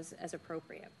agendize those as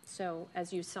appropriate. So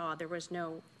as you saw, there was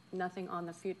nothing on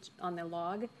the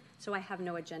log, so I have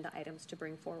no agenda items to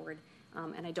bring forward,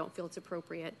 and I don't feel it's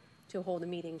appropriate to hold a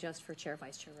meeting just for chair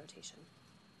vice chair rotation.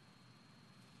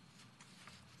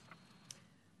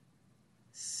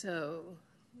 So,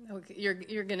 okay,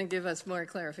 you're going to give us more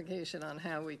clarification on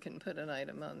how we can put an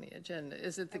item on the agenda.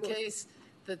 Is it the case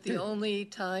that the only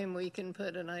time we can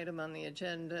put an item on the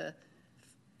agenda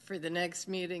for the next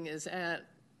meeting is at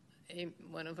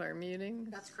one of our meetings?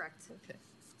 That's correct. Okay.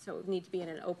 So it would need to be in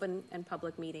an open and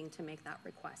public meeting to make that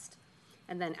request.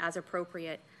 And then as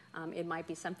appropriate, it might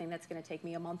be something that's going to take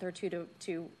me a month or two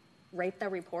to write the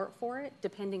report for it,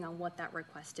 depending on what that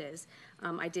request is.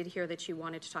 I did hear that you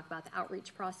wanted to talk about the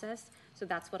outreach process, so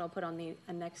that's what I'll put on the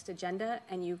next agenda,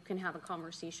 and you can have a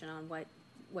conversation on what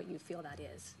you feel that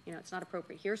is. You know, it's not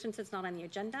appropriate here since it's not on the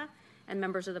agenda, and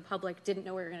members of the public didn't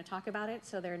know we were going to talk about it,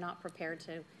 so they're not prepared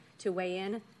to weigh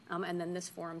in, and then this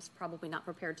forum's probably not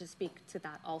prepared to speak to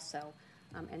that also.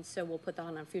 And so we'll put that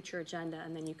on a future agenda,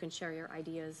 and then you can share your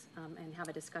ideas and have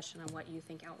a discussion on what you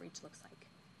think outreach looks like.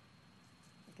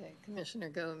 Okay, Commissioner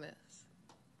Gomez.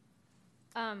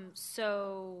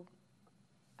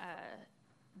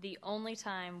 The only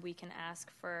time we can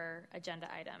ask for agenda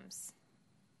items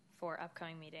for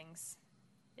upcoming meetings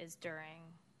is during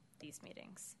these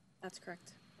meetings. That's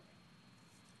correct.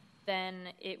 Then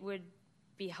it would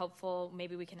be helpful,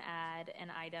 maybe we can add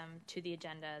an item to the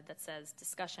agenda that says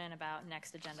discussion about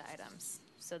next agenda items.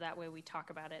 So that way we talk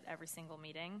about it every single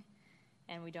meeting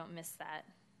and we don't miss that.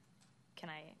 Can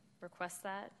I request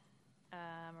that?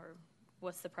 Or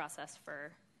what's the process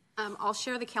for? I'll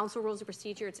share the council rules of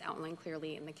procedure. It's outlined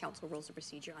clearly in the council rules of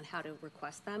procedure on how to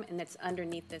request them, and it's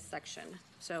underneath this section.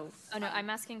 So, oh no, I'm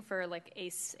asking for like a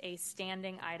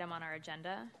standing item on our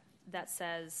agenda that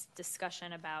says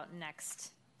discussion about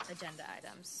next agenda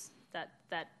items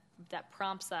that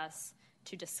prompts us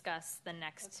to discuss the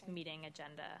next meeting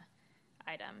agenda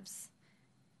items.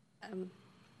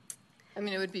 I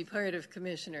mean, it would be part of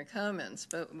commissioner comments,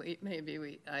 but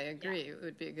I agree. Yeah. It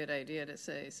would be a good idea to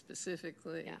say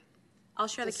specifically. Yeah. I'll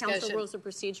share the council rules of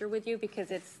procedure with you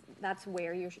because that's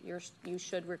where you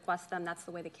should request them. That's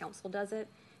the way the council does it,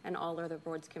 and all other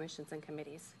boards, commissions, and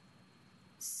committees.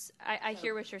 I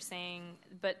hear what you're saying,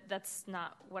 but that's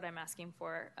not what I'm asking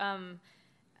for.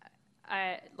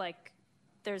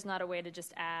 There's not a way to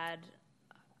just add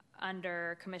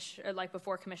under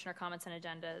before commissioner comments and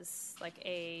agendas, like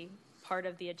a part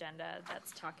of the agenda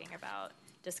that's talking about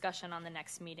discussion on the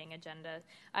next meeting agenda.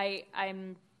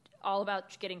 I'm all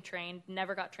about getting trained.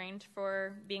 Never got trained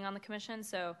for being on the commission,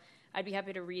 so I'd be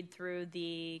happy to read through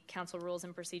the council rules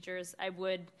and procedures.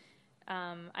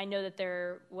 I know that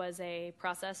there was a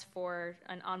process for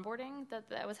an onboarding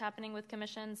that was happening with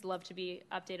commissions. Love to be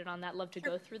updated on that. Love to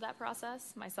go through that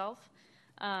process myself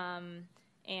and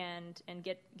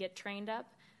get trained up.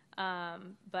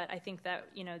 But I think that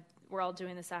we're all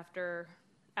doing this after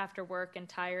work and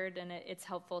tired, and it's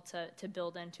helpful to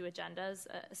build into agendas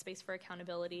a space for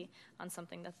accountability on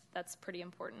something that's pretty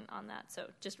important on that. So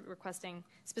just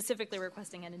specifically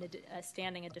requesting a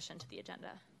standing addition to the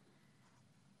agenda.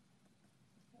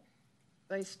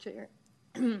 Vice Chair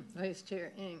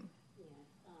Ng.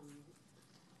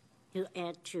 To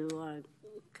add to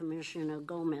Commissioner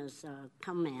Gomez's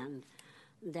comment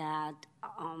that,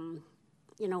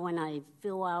 when I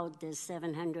fill out the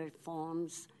 700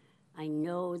 forms, I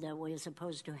know that we're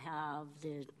supposed to have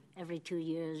every 2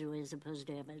 years we're supposed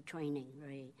to have a training,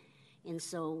 right? And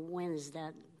so when is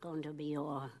that going to be,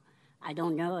 or I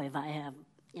don't know if I have,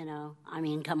 I'm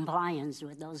in compliance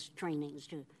with those trainings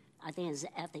too. I think it's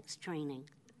ethics training,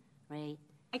 right?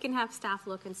 I can have staff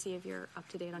look and see if you're up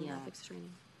to date on your ethics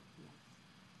training.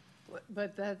 Yeah.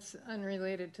 But that's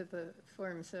unrelated to the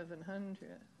Form 700.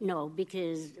 No,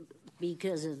 because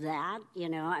of that,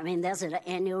 that's an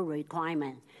annual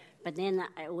requirement. But then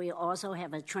we also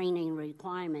have a training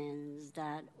requirements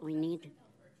that we need.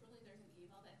 Virtually, there's an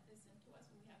email that is sent to us,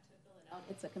 and we have to fill it out.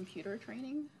 It's a computer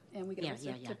training, and we get a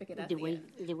certificate at the end.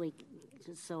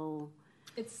 So,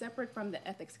 It's separate from the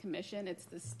Ethics Commission. It's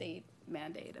the state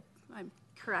mandate.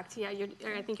 Correct, yeah,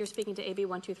 I think you're speaking to AB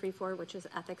 1234, which is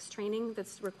ethics training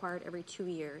that's required every 2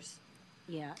 years.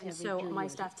 yeah, And every so 2 my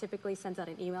years. staff typically sends out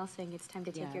an email saying it's time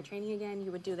to take Yeah. your training again.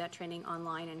 You would do that training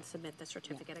online and submit the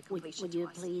certificate of completion Would to you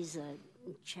us. please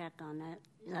check on that?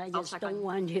 I I'll just check don't on-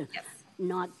 want you Yes.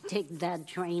 not take that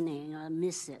training or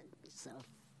miss it. So,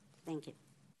 thank you.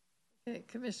 Okay,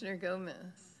 Commissioner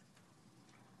Gomez.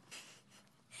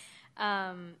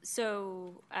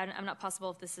 So I'm not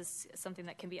possible if this is something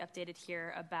that can be updated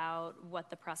here about what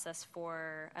the process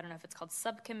for, I don't know if it's called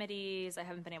subcommittees. I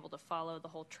haven't been able to follow the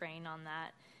whole train on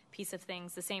that piece of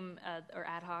things. The same, or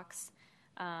ad hocs.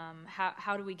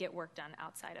 How do we get work done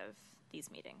outside of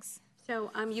these meetings? So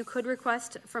you could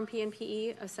request from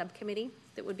PNPE a subcommittee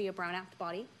that would be a Brown Act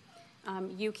body.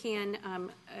 You can,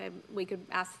 we could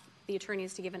ask the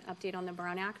attorneys to give an update on the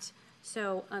Brown Act.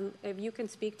 So if you can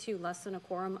speak to less than a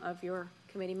quorum of your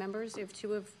committee members, if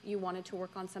two of you wanted to work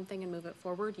on something and move it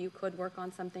forward, you could work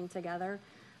on something together.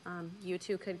 You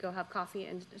two could go have coffee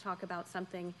and talk about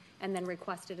something and then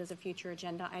request it as a future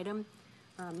agenda item.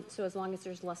 So as long as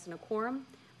there's less than a quorum.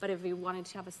 But if you wanted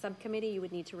to have a subcommittee, you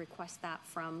would need to request that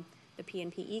from the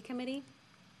PNPE committee.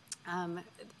 Ad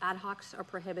hocs are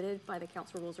prohibited by the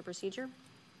Council Rules of Procedure.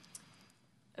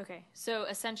 Okay, so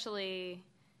essentially,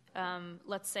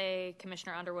 let's say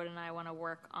Commissioner Underwood and I want to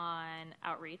work on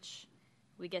outreach.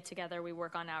 We get together, we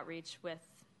work on outreach with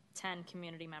 10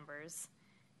 community members.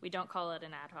 We don't call it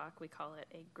an ad hoc, we call it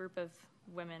a group of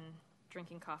women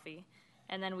drinking coffee.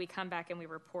 And then we come back and we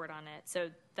report on it. So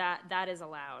that is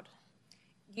allowed.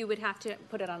 You would have to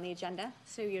put it on the agenda,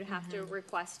 so you'd have to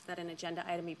request that an agenda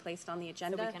item be placed on the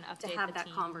agenda can to update have the that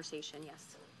team. conversation,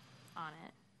 yes. On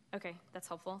it. Okay, that's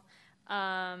helpful.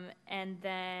 And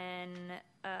then,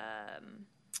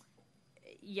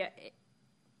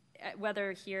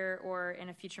 whether here or in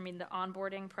a future meeting, the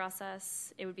onboarding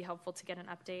process, it would be helpful to get an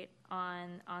update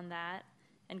on that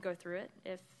and go through it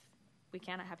if we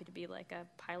can. I'm happy to be like a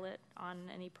pilot on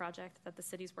any project that the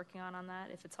city's working on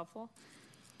that, if it's helpful.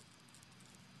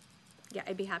 Yeah,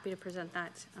 I'd be happy to present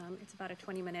that. It's about a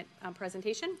 20-minute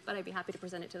presentation, but I'd be happy to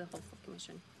present it to the whole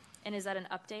commission. And is that an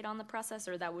update on the process,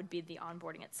 or that would be the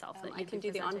onboarding itself? That I you'd can be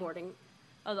do the presenting? onboarding.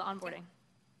 Oh, the onboarding.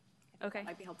 Okay.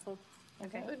 Might be helpful.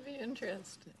 That would be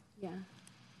interesting. Yeah.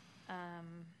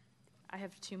 I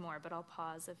have two more, but I'll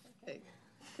pause if. Okay.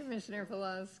 Commissioner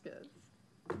Velasquez.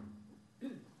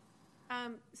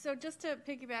 So just to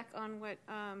piggyback on what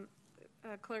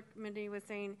Clerk Mindy was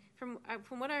saying, from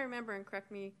what I remember, and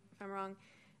correct me if I'm wrong,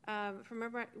 from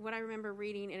what I remember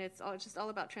reading, and it's all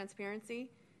about transparency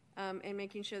and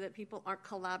making sure that people aren't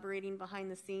collaborating behind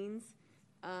the scenes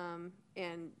and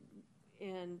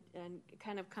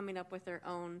kind of coming up with their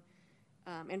own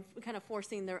and kind of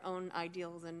forcing their own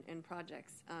ideals and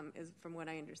projects is from what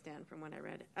I understand, from what I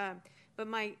read. But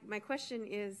my question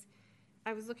is,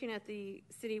 I was looking at the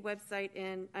city website,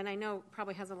 and I know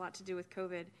probably has a lot to do with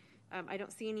COVID. I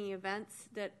don't see any events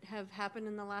that have happened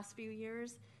in the last few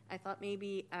years. I thought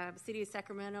maybe a City of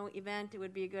Sacramento event, it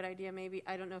would be a good idea maybe.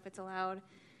 I don't know if it's allowed.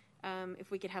 If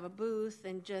we could have a booth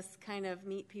and just kind of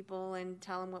meet people and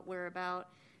tell them what we're about.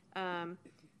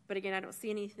 But again, I don't see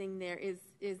anything there.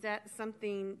 Is that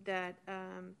something that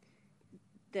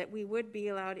that we would be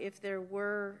allowed if there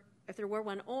were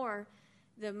one, or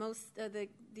the most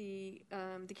the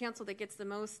council that gets the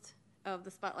most of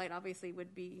the spotlight obviously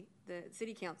would be the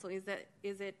city council.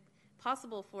 Is it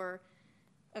possible for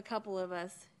a couple of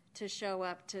us to show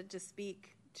up to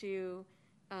speak to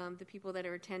the people that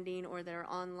are attending or that are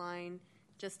online,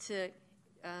 just to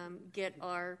get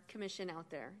our commission out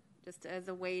there, just as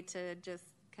a way to just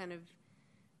kind of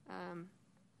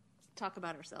talk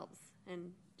about ourselves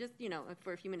and just,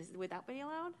 for a few minutes? Would that be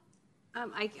allowed?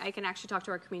 I can actually talk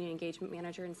to our community engagement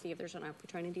manager and see if there's any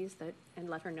opportunities and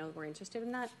let her know we're interested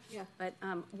in that. Yeah. But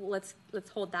let's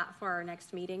hold that for our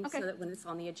next meeting, Okay. so that when it's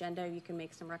on the agenda, you can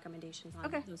make some recommendations on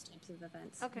Okay. those types of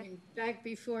events. Okay. Back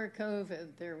before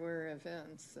COVID, there were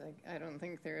events. I don't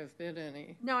think there have been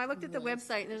any. No, I looked at the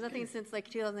website, and there's nothing since like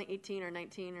 2018 or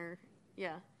 19 or,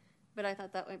 yeah. But I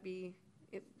thought that might be,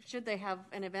 should they have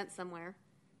an event somewhere?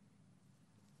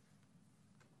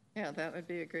 Yeah, that would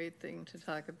be a great thing to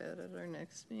talk about at our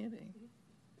next meeting.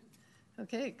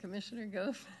 Okay, Commissioner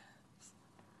Gomez.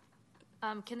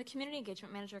 Can the community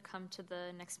engagement manager come to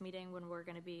the next meeting when we're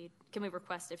going to be, can we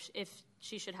request if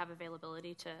she should have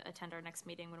availability to attend our next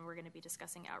meeting when we're going to be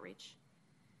discussing outreach?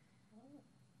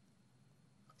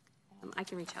 I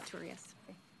can reach out to her, yes.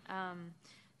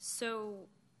 So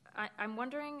I'm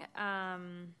wondering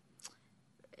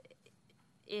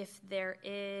if there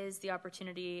is the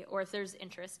opportunity, or if there's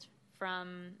interest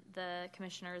from the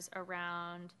commissioners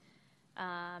around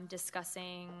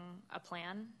discussing a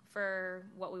plan for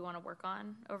what we want to work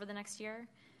on over the next year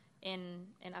in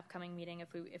an upcoming meeting,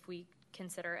 if we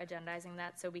consider agendizing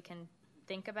that, so we can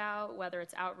think about whether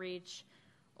it's outreach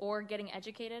or getting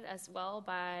educated as well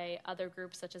by other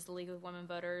groups such as the League of Women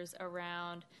Voters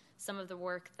around some of the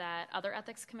work that other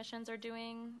ethics commissions are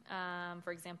doing.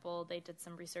 For example, they did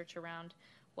some research around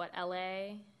what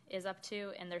LA is up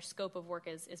to, and their scope of work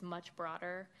is much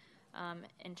broader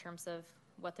in terms of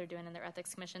what they're doing in their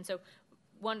ethics commission. So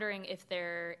wondering if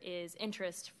there is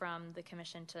interest from the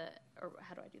commission to, or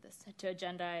how do I do this, to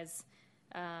agendize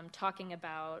talking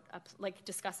about, like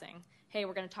discussing, hey,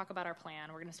 we're going to talk about our plan.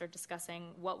 We're going to start discussing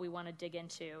what we want to dig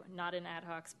into, not in ad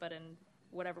hocs, but in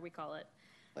whatever we call it.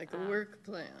 Like a work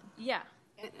plan. Yeah.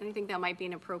 And I think that might be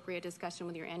an appropriate discussion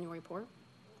with your annual report.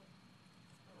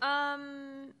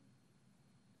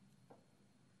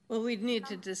 Well, we'd need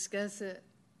to discuss it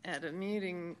at a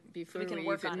meeting before we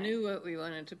even knew what we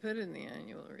wanted to put in the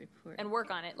annual report. And work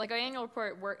on it. Like our annual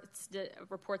report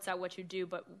reports out what you do,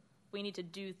 but we need to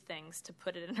do things to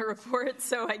put it in a report.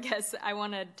 So I guess I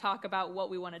want to talk about what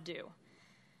we want to do.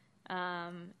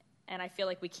 And I feel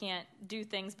like we can't do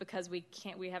things because we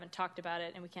haven't talked about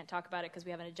it, and we can't talk about it because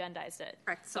we haven't agendized it.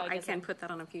 Correct. So I can put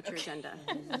that on a future agenda.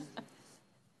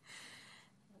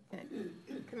 Okay.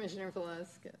 Commissioner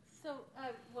Velasquez. So I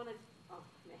wanted,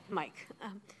 Mike.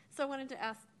 So I wanted to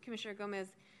ask Commissioner Gomez.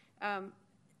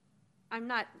 I'm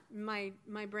not. My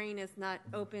brain is not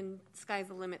open. Sky's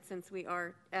the limit since we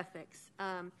are ethics.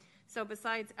 So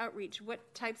besides outreach,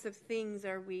 what types of things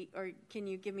are we? Or can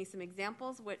you give me some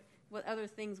examples? What other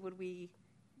things would we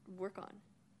work on?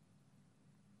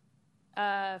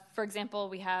 For example,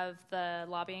 we have the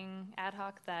lobbying ad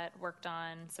hoc that worked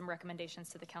on some recommendations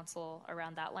to the council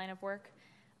around that line of work.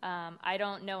 I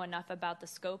don't know enough about the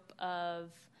scope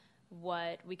of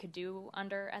what we could do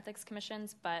under ethics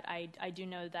commissions, but I do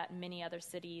know that many other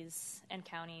cities and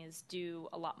counties do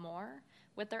a lot more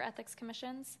with their ethics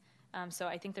commissions. So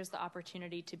I think there's the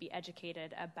opportunity to be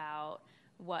educated about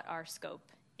what our scope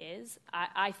is.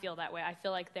 I feel that way. I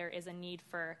feel like there is a need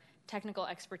for technical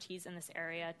expertise in this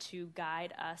area to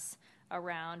guide us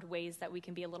around ways that we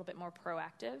can be a little bit more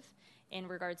proactive in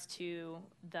regards to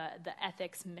the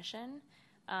ethics mission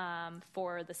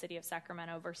for the city of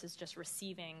Sacramento versus just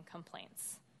receiving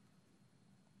complaints.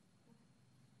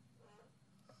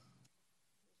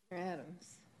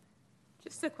 Adams.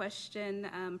 Just a question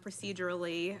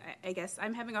procedurally. I guess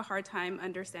I'm having a hard time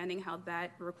understanding how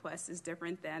that request is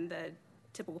different than the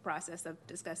typical process of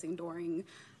discussing during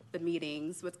the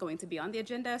meetings what's going to be on the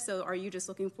agenda. So are you just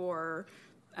looking for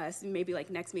maybe like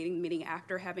next meeting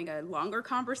after having a longer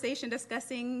conversation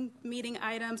discussing meeting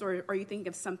items, or are you thinking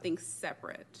of something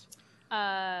separate?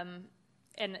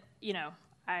 And, you know,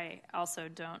 I also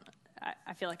don't,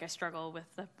 I feel like I struggle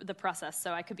with the process,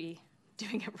 so I could be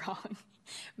doing it wrong.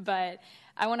 But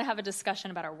I want to have a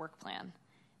discussion about our work plan.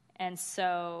 And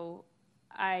so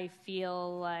I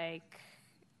feel like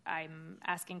I'm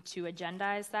asking to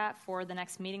agendize that for the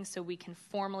next meeting so we can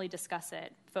formally discuss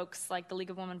it. Folks like the League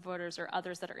of Women Voters or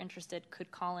others that are interested could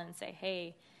call in and say,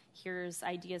 hey, here's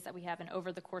ideas that we have. And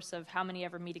over the course of how many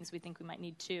ever meetings we think we might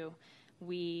need to,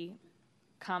 we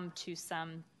come to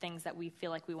some things that we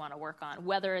feel like we want to work on,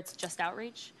 whether it's just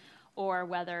outreach or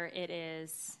whether it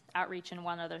is outreach and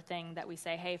one other thing that we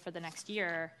say, hey, for the next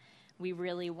year, we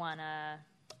really want to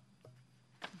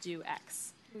do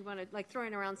X. We want to, like,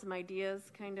 throwing around some ideas,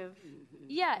 kind of.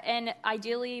 Yeah, and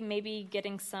ideally maybe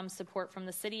getting some support from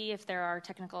the city if there are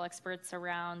technical experts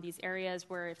around these areas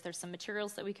where if there's some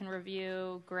materials that we can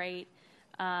review, great.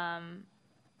 I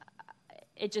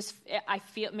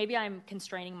feel, maybe I'm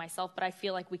constraining myself, but I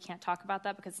feel like we can't talk about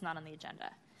that because it's not on the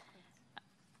agenda.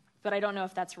 But I don't know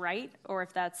if that's right or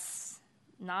if that's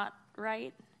not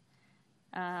right.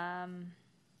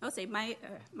 I'll say my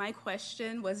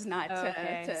question was not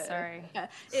sorry.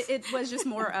 It was just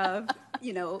more of,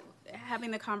 you know,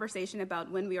 having the conversation about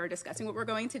when we are discussing what we're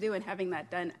going to do and having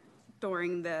that done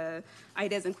during the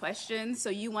ideas and questions. So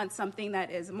you want something that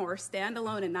is more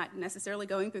standalone and not necessarily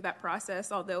going through that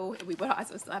process, although we would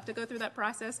also still have to go through that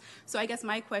process. So I guess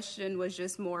my question was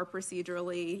just more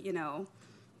procedurally, you know,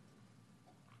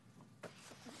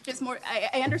 just more,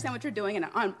 I understand what you're doing and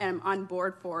I'm on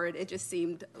board for it. It just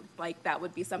seemed like that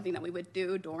would be something that we would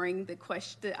do during the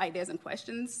ideas and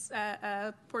questions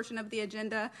portion of the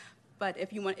agenda. But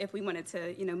if we wanted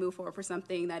to, you know, move forward for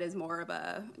something that is more of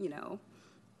a, you know,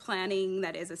 planning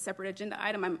that is a separate agenda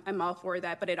item, I'm all for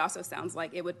that, but it also sounds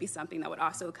like it would be something that would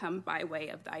also come by way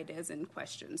of the ideas and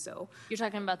questions. So You're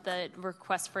talking about the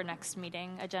request for next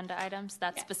meeting agenda items,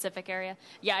 that specific area?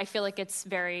 Yeah, I feel like it's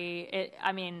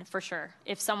I mean, for sure.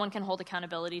 If someone can hold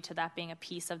accountability to that being a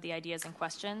piece of the ideas and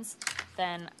questions,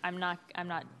 then I'm not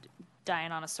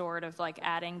dying on a sword of like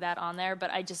adding that on there,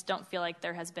 but I just don't feel like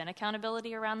there has been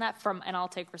accountability around that and I'll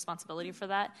take responsibility for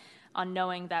that, on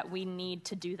knowing that we need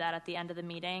to do that at the end of the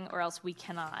meeting or else we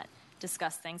cannot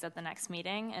discuss things at the next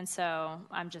meeting. And so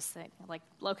I'm just saying, like,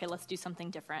 okay, let's do something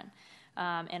different,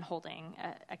 and holding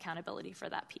accountability for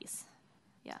that piece.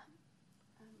 Yeah.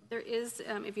 There is,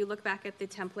 if you look back at the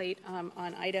template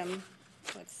on item,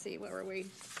 let's see, where were we?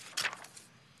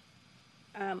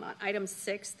 On item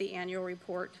 6, the annual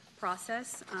report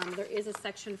process, there is a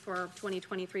section for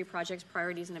 2023 projects,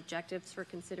 priorities, and objectives for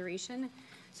consideration.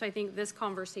 So I think this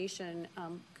conversation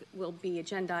will be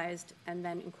agendized and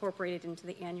then incorporated into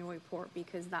the annual report,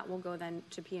 because that will go then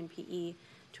to PNPE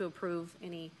to approve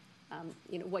any,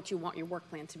 what you want your work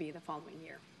plan to be the following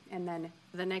year. And then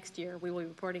the next year, we will be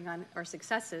reporting on our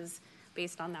successes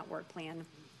based on that work plan.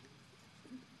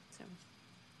 So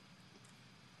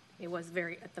it was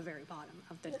at the very bottom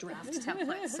of the draft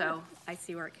template, so I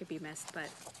see where it could be missed, but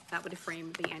that would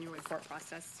frame the annual report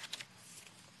process.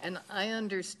 And I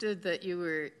understood that you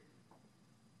were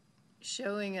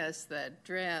showing us that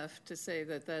draft to say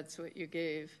that that's what you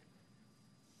gave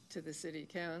to the city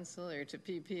council or to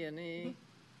PP&E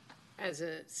as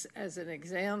an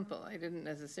example. I didn't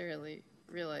necessarily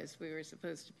realize we were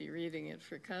supposed to be reading it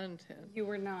for content. You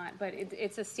were not, but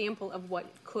it's a sample of what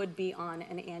could be on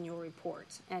an annual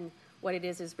report. And what it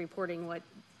is reporting what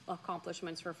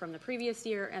accomplishments were from the previous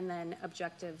year and then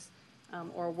objectives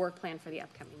or work plan for the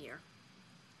upcoming year.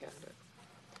 Got it.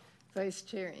 Vice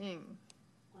Chair Ng.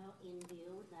 Well, in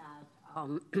view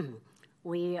that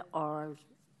we are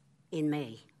in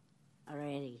May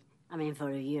already, I mean, for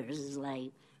years, it's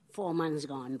like 4 months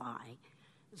gone by.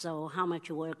 So how much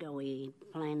work are we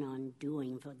planning on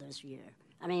doing for this year?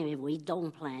 I mean, if we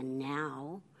don't plan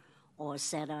now or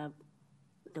set up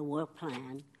the work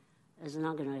plan, it's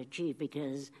not going to achieve,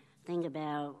 because think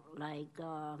about, like,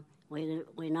 we're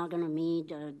not going to meet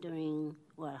during,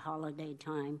 holiday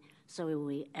time. So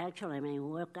we actually,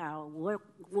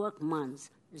 work months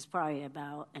is probably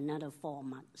about another 4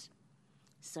 months.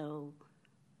 So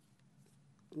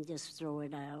just throw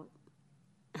it out.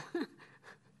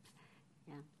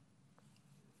 Yeah.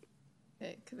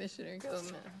 Okay, Commissioner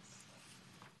Gomez.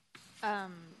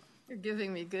 You're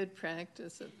giving me good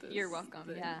practice at this. You're welcome.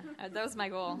 Thing. Yeah, that was my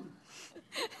goal.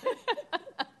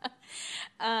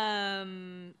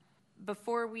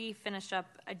 Before we finish up,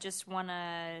 I just want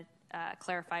to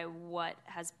clarify what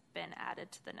has been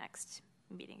added to the next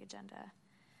meeting agenda.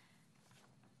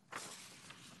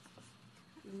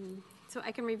 So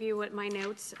I can review what my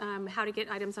notes, how to get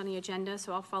items on the agenda.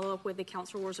 So I'll follow up with the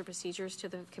council rules or procedures to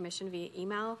the commission via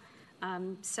email.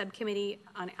 Subcommittee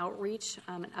on outreach,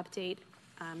 an update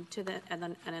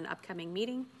and an upcoming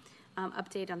meeting.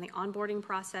 Update on the onboarding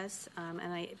process,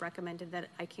 and I recommended that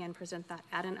I can present that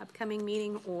at an upcoming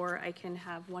meeting, or I can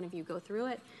have one of you go through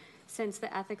it. Since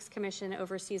the Ethics Commission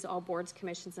oversees all boards,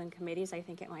 commissions, and committees, I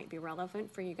think it might be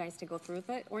relevant for you guys to go through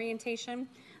the orientation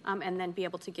and then be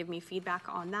able to give me feedback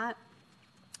on that.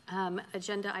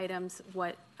 Agenda items,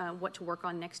 what to work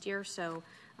on next year. So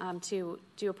to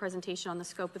do a presentation on the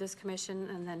scope of this commission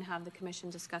and then have the commission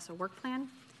discuss a work plan.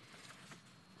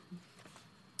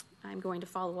 I'm going to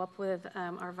follow up with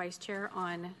our vice chair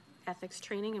on ethics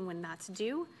training and when that's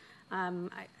due.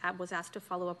 I was asked to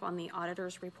follow up on the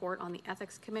auditor's report on the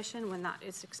Ethics Commission when that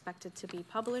is expected to be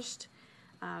published.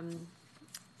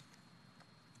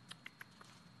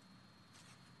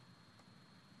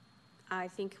 I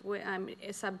think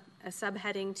a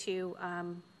subheading to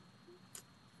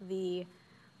the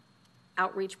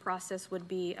outreach process would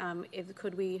be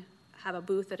could we have a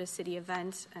booth at a city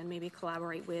event and maybe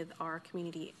collaborate with our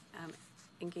community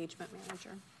engagement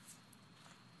manager.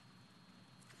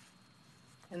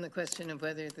 And the question of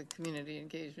whether the community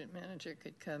engagement manager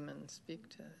could come and speak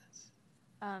to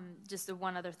us. Just the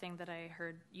one other thing that I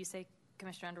heard you say,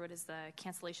 Commissioner Underwood, is the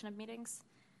cancellation of meetings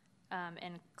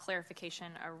and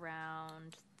clarification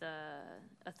around the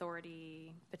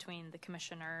authority between the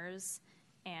commissioners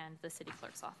and the city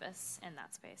clerk's office in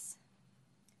that space.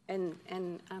 And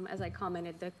as I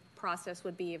commented, the process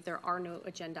would be if there are no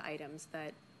agenda items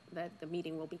that the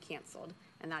meeting will be canceled,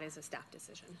 and that is a staff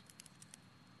decision.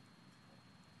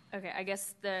 Okay, I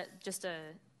guess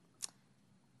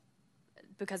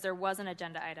because there was an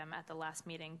agenda item at the last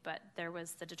meeting, but there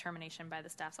was the determination by the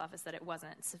staff's office that it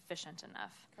wasn't sufficient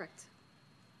enough. Correct.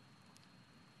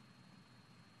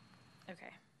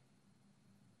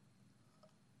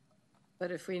 But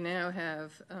if we now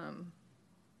have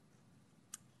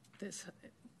this,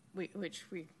 which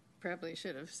we probably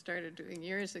should have started doing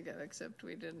years ago, except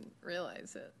we didn't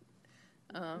realize it.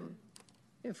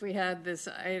 If we had this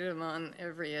item on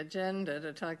every agenda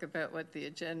to talk about what the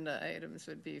agenda items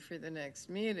would be for the next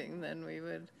meeting, then we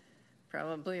would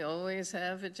probably always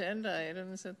have agenda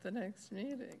items at the next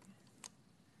meeting.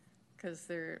 Because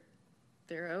there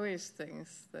are always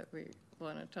things that we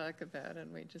want to talk about,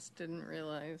 and we just didn't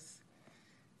realize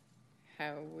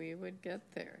how we would get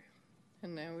there.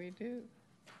 And now we do.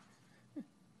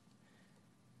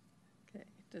 Okay.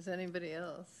 Does anybody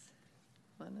else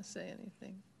want to say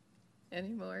anything? Any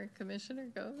more? Commissioner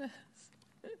Gomez?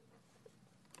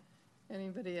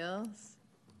 Anybody else?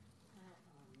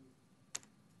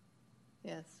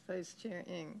 Yes, Vice Chair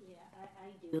Ng. Yeah, I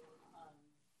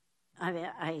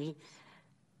do.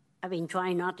 I've been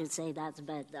trying not to say that,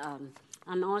 but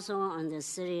I'm also on the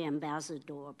City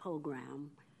Ambassador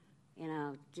program,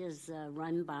 just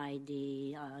run by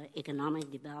the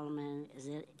Economic Development,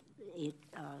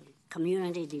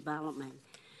 Community Development.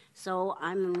 So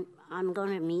I'm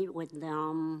going to meet with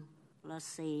them, let's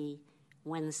say,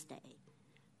 Wednesday.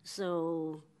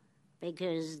 So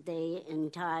because they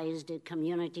entice the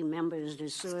community members to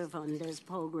serve on this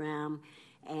program,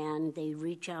 and they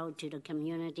reach out to the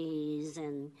communities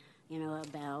and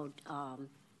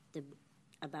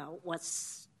about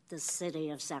what's the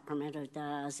city of Sacramento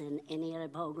does and any other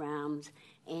programs,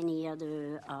 any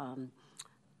other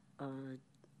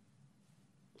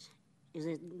is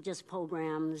it just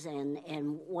programs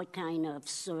and what kind of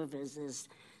services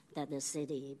that the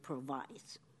city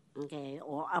provides, okay,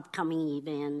 or upcoming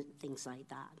events, things like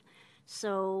that.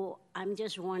 So I'm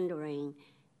just wondering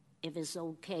if it's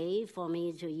okay for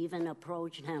me to even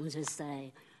approach them to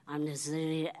say, I'm the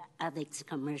City Ethics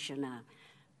Commissioner.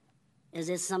 Is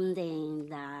it something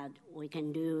that we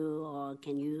can do, or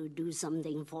can you do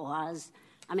something for us?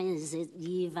 I mean, is it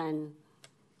even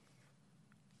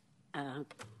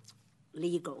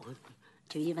legal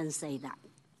to even say that?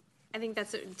 I think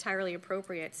that's entirely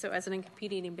appropriate. So as an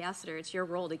competing ambassador, it's your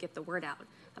role to get the word out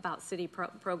about city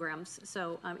programs.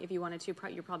 So if you wanted to,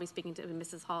 you're probably speaking to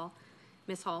Miss Hall,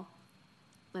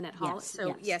 Lynette Hall. Yes,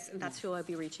 so yes, that's who I'll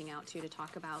be reaching out to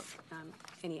talk about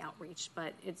any outreach.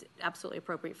 But it's absolutely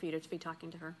appropriate for you to be talking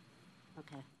to her.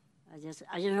 Okay. I just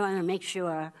want to make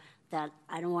sure that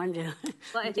I don't want to.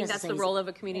 Well, I think that's the role of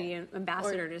a community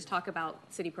ambassador, to just talk about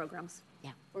city programs.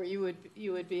 Yeah. Or you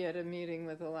would be at a meeting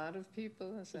with a lot of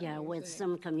people? Is that what with saying?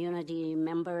 some community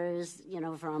members,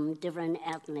 from different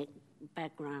ethnic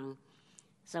background.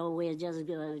 So we're just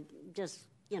going to,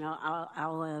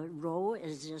 our role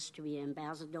is just to be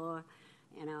ambassador,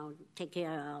 take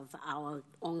care of our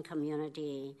own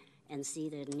community and see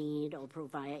the need or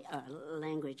provide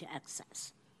language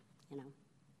access,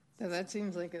 So that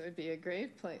seems like it would be a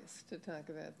great place to talk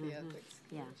about the ethics.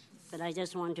 Yeah, but I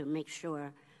just want to make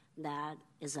sure that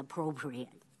is appropriate.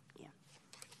 Yeah.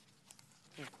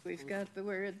 We've got the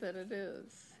word that it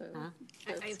is. So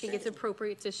I think it's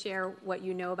appropriate to share what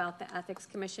you know about the Ethics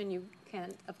Commission. You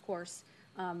can, of course,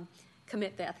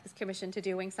 commit the Ethics Commission to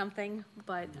doing something,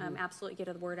 but absolutely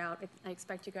get the word out. I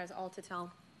expect you guys all to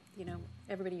tell,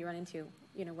 everybody you run into,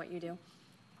 what you do.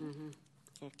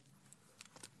 Okay.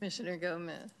 Commissioner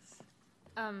Gomez.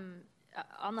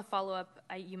 On the follow-up,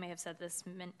 you may have said this,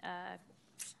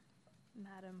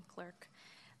 Madam Clerk.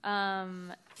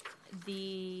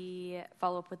 The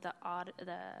follow-up with the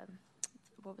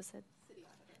what was it?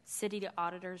 City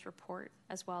Auditor's report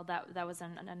as well. That was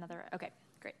another. Okay,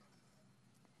 great.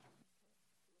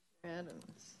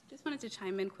 Adams. Just wanted to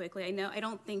chime in quickly. I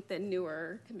don't think the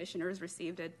newer commissioners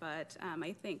received it, but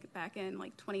I think back in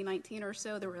 2019 or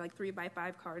so, there were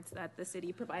 3x5 cards that the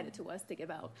city provided to us to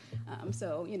give out.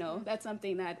 So that's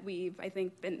something that we've, I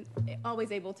think, been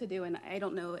always able to do. And I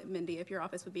don't know, Mindy, if your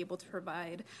office would be able to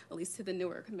provide, at least to the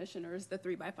newer commissioners, the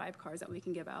 3x5 cards that we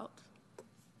can give out.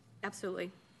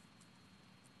 Absolutely.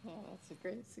 Yeah, that's a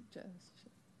great suggestion.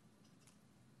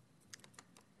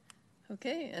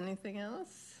 Okay, anything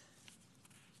else?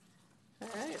 All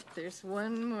right, there's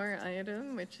one more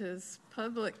item, which is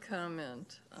public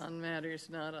comment on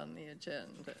matters not on the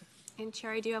agenda. And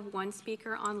Chair, I do have one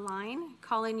speaker online.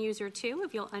 Call-in user 2,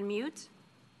 if you'll unmute.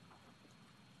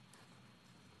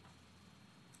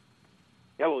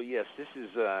 Hello, yes, this is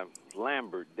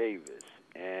Lambert Davis,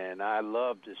 and I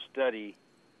love to study,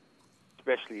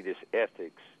 especially this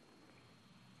ethics.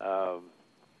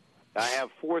 I have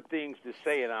 4 things to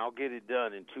say, and I'll get it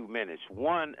done in 2 minutes.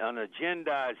 One, an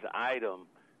agendized item,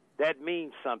 that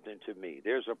means something to me.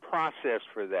 There's a process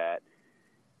for that,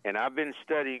 and I've been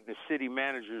studying the city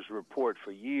manager's report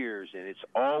for years, and it's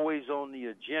always on the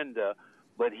agenda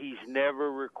but he's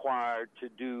never required to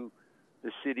do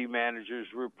the city manager's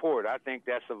report. I think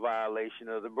that's a violation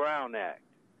of the Brown Act.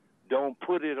 Don't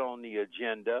put it on the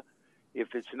agenda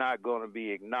if it's not going to be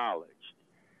acknowledged.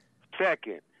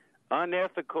 Second,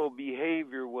 unethical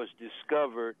behavior was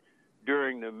discovered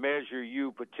during the Measure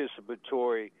U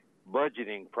participatory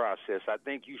budgeting process. I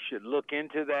think you should look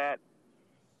into that.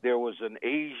 There was an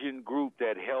Asian group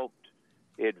that helped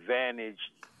advantage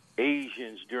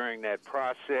Asians during that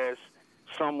process.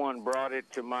 Someone brought it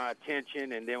to my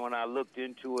attention, and then when I looked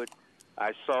into it,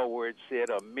 I saw where it said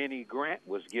a mini grant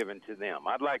was given to them.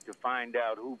 I'd like to find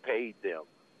out who paid them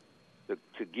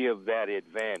to give that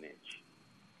advantage.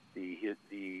 The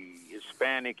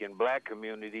Hispanic and black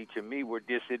community, to me, were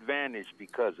disadvantaged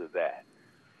because of that.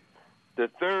 The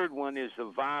third one is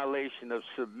the violation of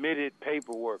submitted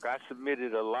paperwork. I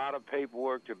submitted a lot of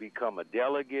paperwork to become a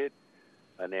delegate,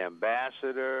 an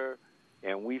ambassador,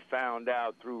 and we found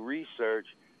out through research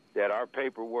that our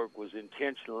paperwork was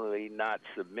intentionally not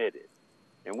submitted.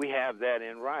 And we have that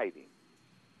in writing.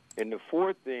 And the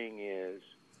fourth thing is,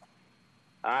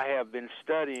 I have been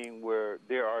studying where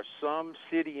there are some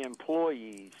city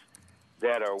employees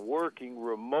that are working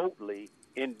remotely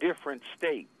in different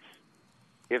states.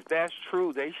 If that's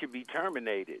true, they should be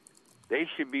terminated. They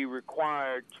should be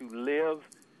required to live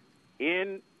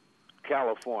in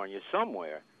California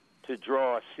somewhere to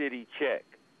draw a city check.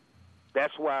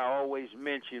 That's why I always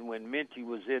mention when Minty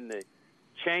was in the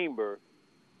chamber,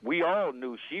 we all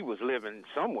knew she was living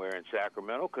somewhere in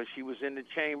Sacramento because she was in the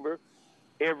chamber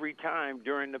every time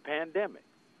during the pandemic.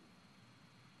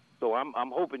 So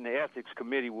I'm hoping the Ethics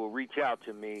Committee will reach out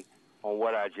to me on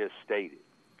what I just stated.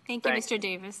 Thank you, Mr.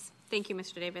 Davis. Thank you,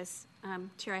 Mr. Davis.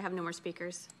 Chair, I have no more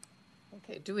speakers.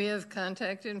 Okay, do we have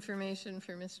contact information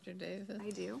for Mr. Davis?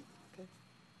 I do. Okay,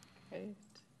 great.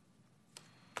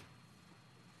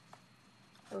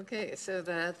 Okay, so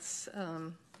that's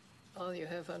all you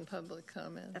have on public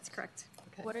comment. That's correct.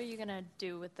 Okay. What are you going to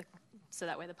do with so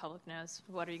that way the public knows,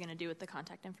 what are you going to do with the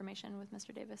contact information with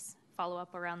Mr. Davis? Follow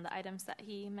up around the items that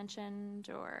he mentioned,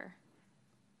 or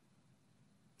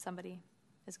somebody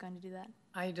is going to do that?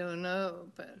 I don't know,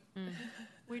 but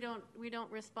We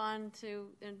don't respond to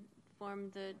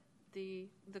inform the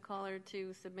caller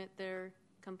to submit their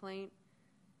complaint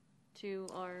to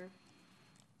our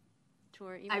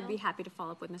email. I'd be happy to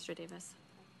follow up with Mr. Davis.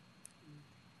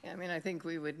 I mean, I think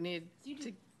we would need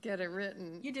to get it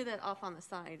written. You do that off on the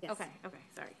side. Yes. Okay,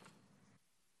 sorry.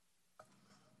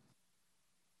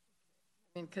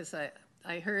 I mean, because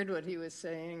I heard what he was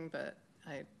saying, but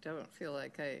I don't feel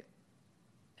like I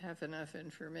have enough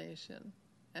information,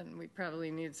 and we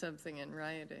probably need something in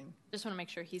writing. Just want to make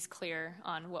sure he's clear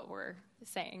on what we're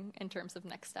saying in terms of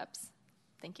next steps.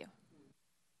 Thank you.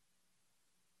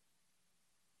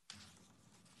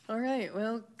 All right,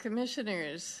 well,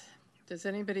 commissioners, does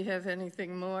anybody have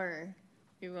anything more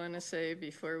you want to say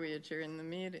before we adjourn the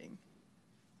meeting?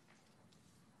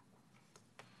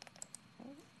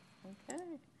 Okay.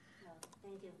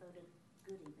 Thank you for the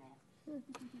goodie bag.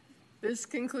 This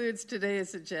concludes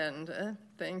today's agenda.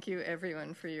 Thank you,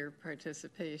 everyone, for your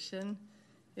participation.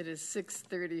 It is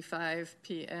 6:35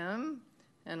 p.m.,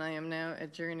 and I am now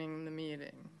adjourning the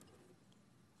meeting.